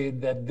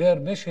indicate that their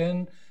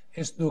mission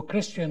is to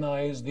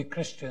Christianize the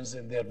Christians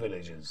in their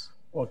villages.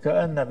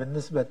 وكأن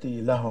بالنسبة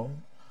لهم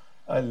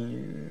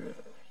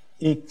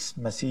الإكس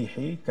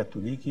مسيحي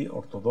كاثوليكي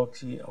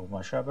أرثوذكسي أو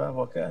ما شابه،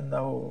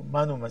 وكأنه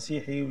مانو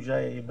مسيحي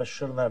وجاي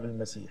يبشرنا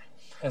بالمسيح.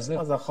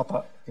 هذا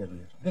خطأ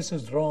كبير. This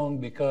is wrong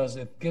because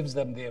it gives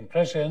them the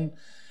impression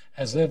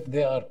as if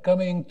they are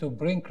coming to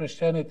bring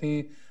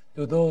Christianity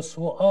to those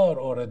who are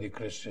already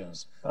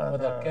Christians,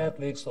 whether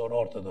Catholics or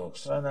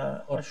Orthodox.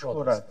 أنا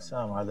أشكرك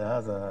سام على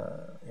هذا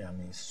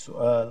يعني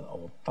السؤال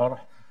أو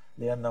الطرح،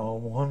 لأنه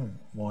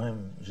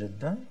مهم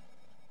جدا.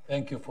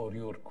 Thank you for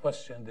your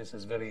question. This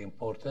is very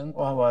important.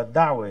 وهو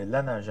دعوة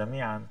لنا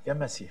جميعا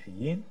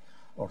كمسيحيين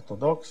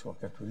أرثوذكس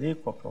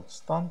وكاثوليك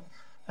وبروتستانت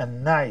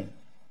أن نعي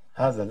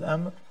هذا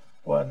الأمر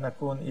وأن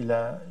نكون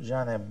إلى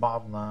جانب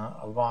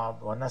بعضنا البعض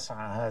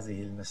ونسعى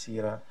هذه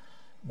المسيرة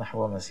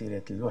نحو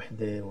مسيرة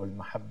الوحدة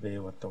والمحبة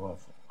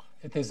والتوافق.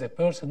 It is a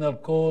personal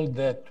call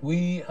that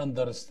we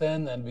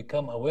understand and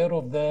become aware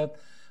of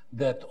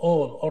that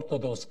all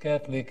Orthodox,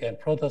 Catholic and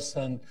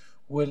Protestant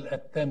will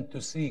attempt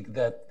to seek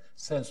that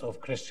sense of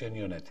Christian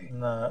unity.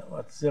 أنا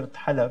وقت زرت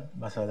حلب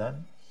مثلا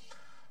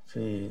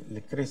في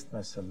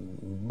الكريسماس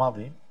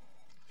الماضي.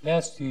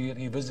 Last year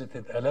he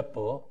visited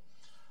Aleppo.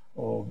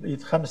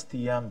 وبقيت 5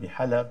 أيام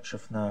بحلب،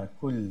 شفنا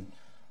كل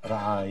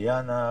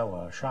رعايانا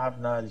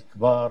وشعبنا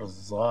الكبار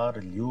الصغار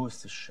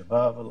اليوس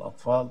الشباب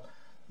الأطفال،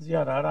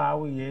 زيارة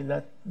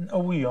رعوية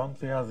لنقويهم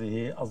في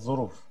هذه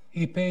الظروف.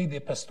 He paid a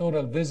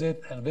pastoral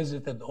visit and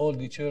visited all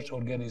the church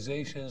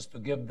organizations to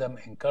give them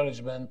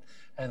encouragement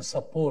and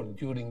support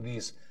during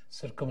these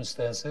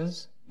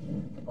circumstances.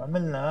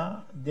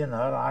 وعملنا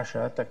دينار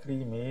عشاء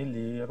تكريمي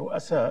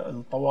لرؤساء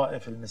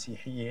الطوائف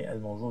المسيحية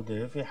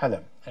الموجودة في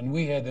حلب. And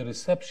we had a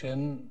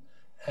reception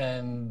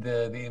and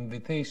the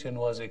invitation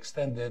was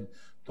extended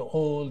to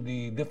all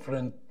the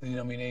different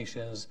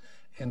denominations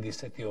in the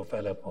city of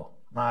Aleppo.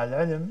 مع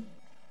العلم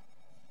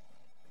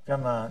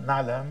كما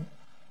نعلم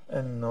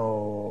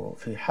أنه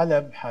في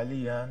حلب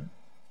حاليا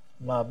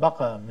ما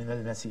بقى من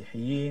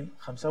المسيحيين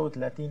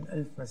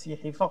 35,000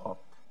 مسيحي فقط.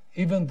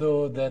 Even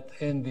though that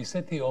in the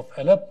city of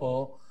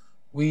Aleppo,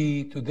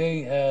 we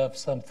today have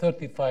some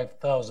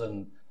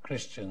 35,000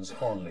 Christians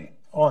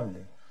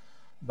only.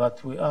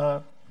 But we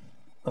are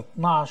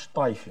 12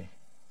 طائفة.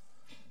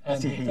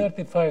 And the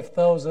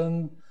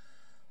 35,000,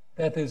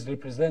 that is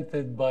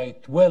represented by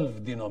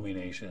 12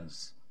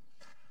 denominations.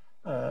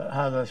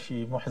 هذا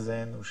شيء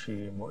محزن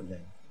وشيء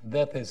مؤلم.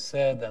 That is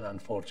sad and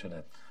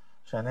unfortunate.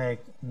 عشان هيك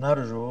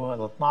نرجو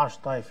ال 12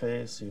 طائفة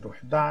يصيروا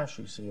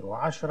 11 يصيروا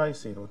 10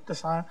 يصيروا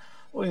 9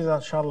 وإذا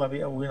إن شاء الله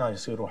بيقوينا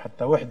يصيروا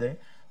حتى وحدة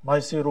ما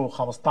يصيروا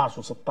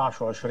 15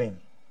 و16 و20.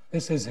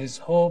 This is his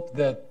hope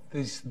that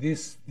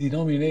these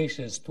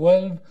denominations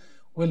 12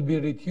 will be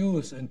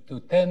reduced into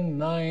 10,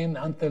 9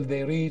 until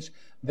they reach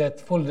that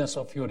fullness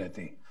of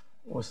unity.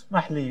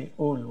 واسمح لي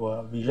أقول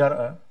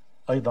وبجرأة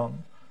أيضا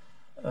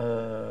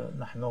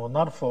نحن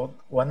نرفض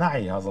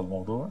ونعي هذا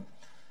الموضوع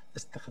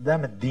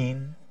استخدام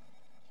الدين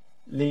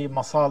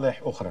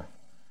لمصالح أخرى.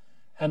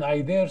 And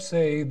I dare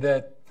say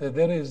that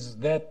there is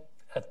that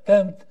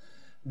attempt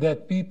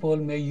that people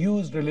may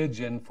use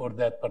religion for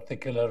that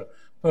particular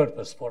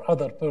purpose, for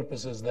other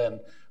purposes than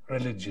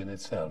religion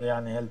itself.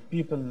 يعني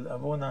هالبيبل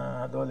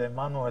أبونا هدول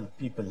مانو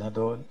هالبيبل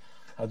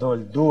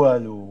هدول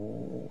دول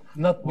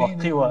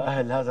وقوى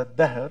أهل هذا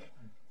الدهر.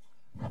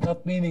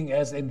 Not meaning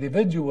as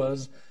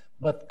individuals,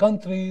 but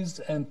countries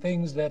and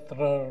things that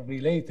are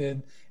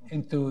related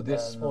into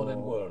this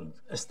fallen world.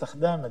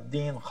 استخدام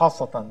الدين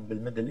خاصة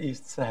بالميدل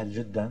إيست سهل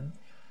جدا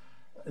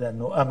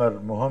لأنه أمر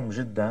مهم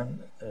جدا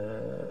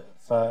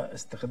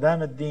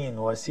فاستخدام الدين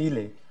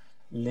وسيلة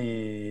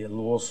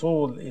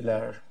للوصول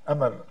إلى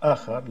أمر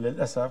آخر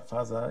للأسف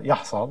هذا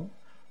يحصل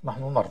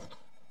نحن نرفضه.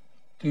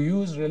 To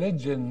use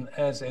religion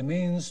as a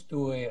means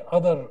to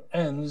other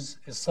ends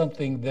is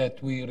something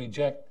that we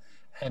reject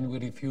and we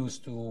refuse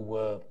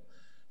to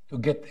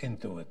get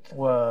into it.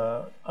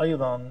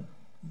 وأيضا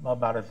ما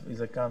بعرف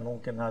إذا كان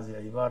ممكن هذه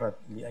العبارة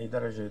لأي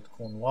درجة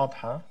تكون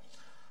واضحة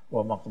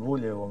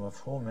ومقبولة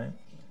ومفهومة.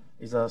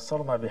 إذا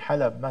صرنا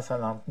بحلب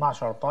مثلا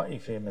 12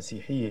 طائفة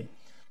مسيحية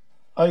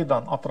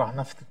أيضا أطرح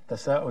نفس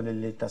التساؤل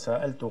اللي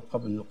تساءلته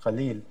قبل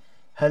قليل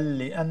هل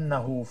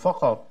لأنه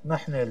فقط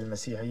نحن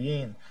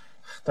المسيحيين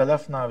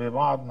اختلفنا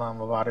ببعضنا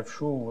ما بعرف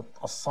شو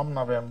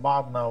وتقسمنا بين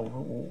بعضنا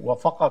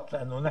وفقط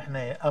لأنه نحن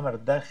أمر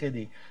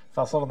داخلي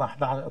فصرنا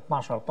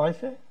 12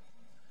 طائفة؟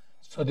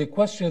 So the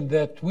question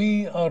that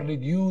we are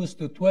reduced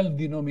to 12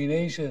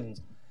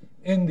 denominations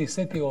in the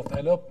city of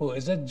Aleppo,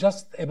 is it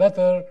just a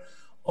matter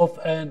of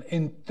an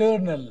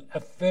internal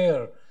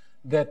affair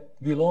that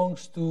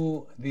belongs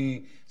to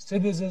the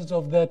citizens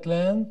of that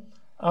land?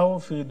 أو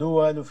في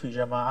دول وفي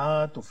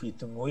جماعات وفي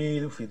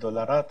تمويل وفي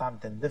دولارات عم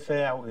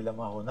تندفع وإلى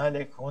ما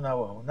هنالك هنا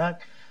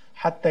وهناك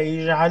حتى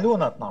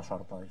يجعلونا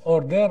 12 طائفة.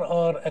 Or there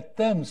are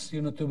attempts,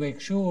 to make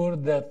sure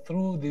that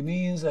through the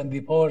means and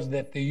the powers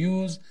that they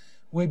use,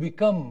 we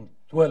become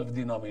 12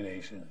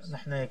 denominations.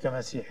 نحن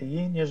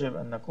كمسيحيين يجب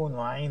أن نكون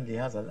واعين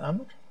لهذا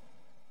الأمر.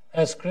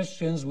 As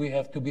Christians, we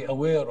have to be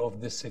aware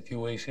of this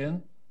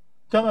situation.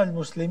 كما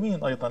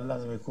المسلمين أيضا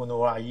لازم يكونوا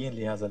واعيين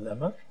لهذا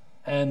الأمر.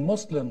 And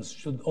Muslims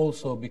should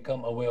also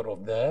become aware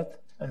of that.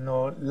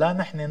 أنه لا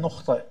نحن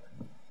نخطئ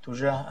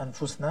تجاه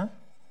أنفسنا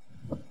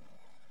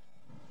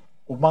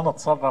وما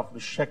نتصرف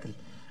بالشكل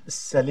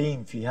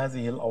السليم في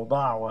هذه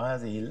الأوضاع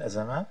وهذه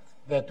الأزمات.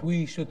 That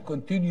we should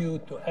continue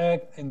to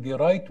act in the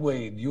right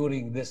way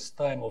during this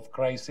time of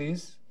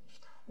crisis.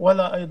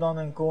 ولا أيضا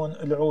نكون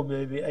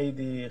ألعوبة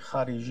بأيدي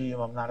خارجية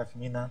ما بنعرف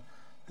مينها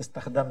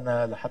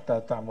تستخدمنا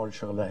لحتى تعمل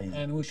شغلها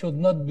هي. And we should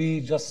not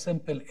be just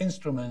simple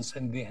instruments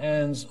in the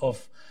hands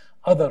of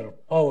other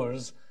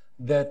powers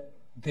that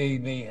they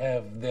may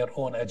have their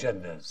own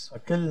agendas.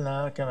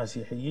 كلنا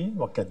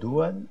كمسيحيين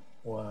وكدول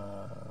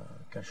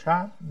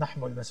وكشعب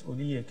نحمل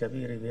مسؤولية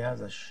كبيرة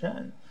بهذا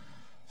الشأن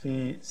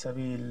في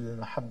سبيل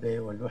المحبة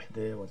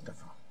والوحدة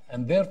والتفاهم.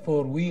 And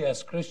therefore we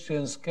as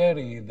Christians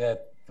carry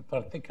that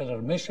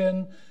particular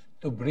mission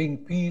to bring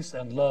peace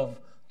and love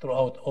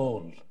throughout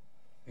all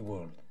the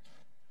world.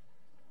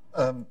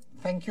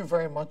 Thank you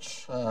very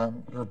much,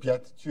 Your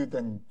Beatitude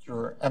and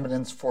Your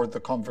Eminence, for the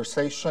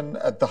conversation.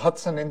 At the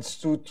Hudson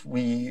Institute,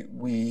 we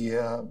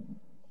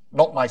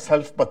not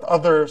myself, but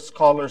other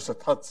scholars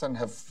at Hudson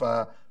have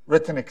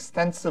written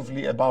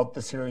extensively about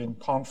the Syrian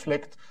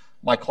conflict.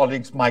 My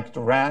colleagues Mike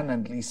Duran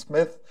and Lee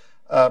Smith.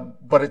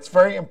 But it's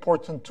very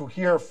important to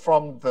hear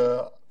from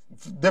the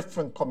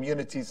different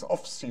communities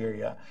of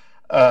Syria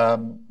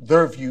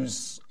their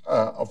views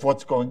of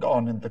what's going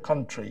on in the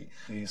country.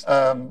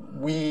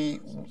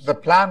 The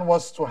plan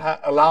was to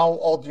allow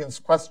audience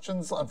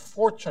questions.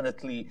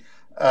 Unfortunately,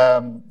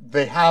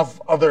 they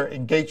have other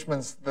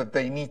engagements that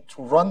they need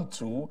to run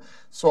to.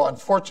 So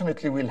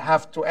unfortunately, we'll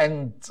have to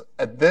end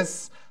at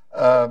this,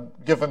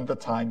 given the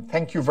time.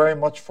 Thank you very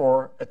much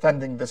for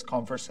attending this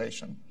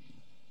conversation.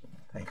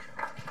 Thank you.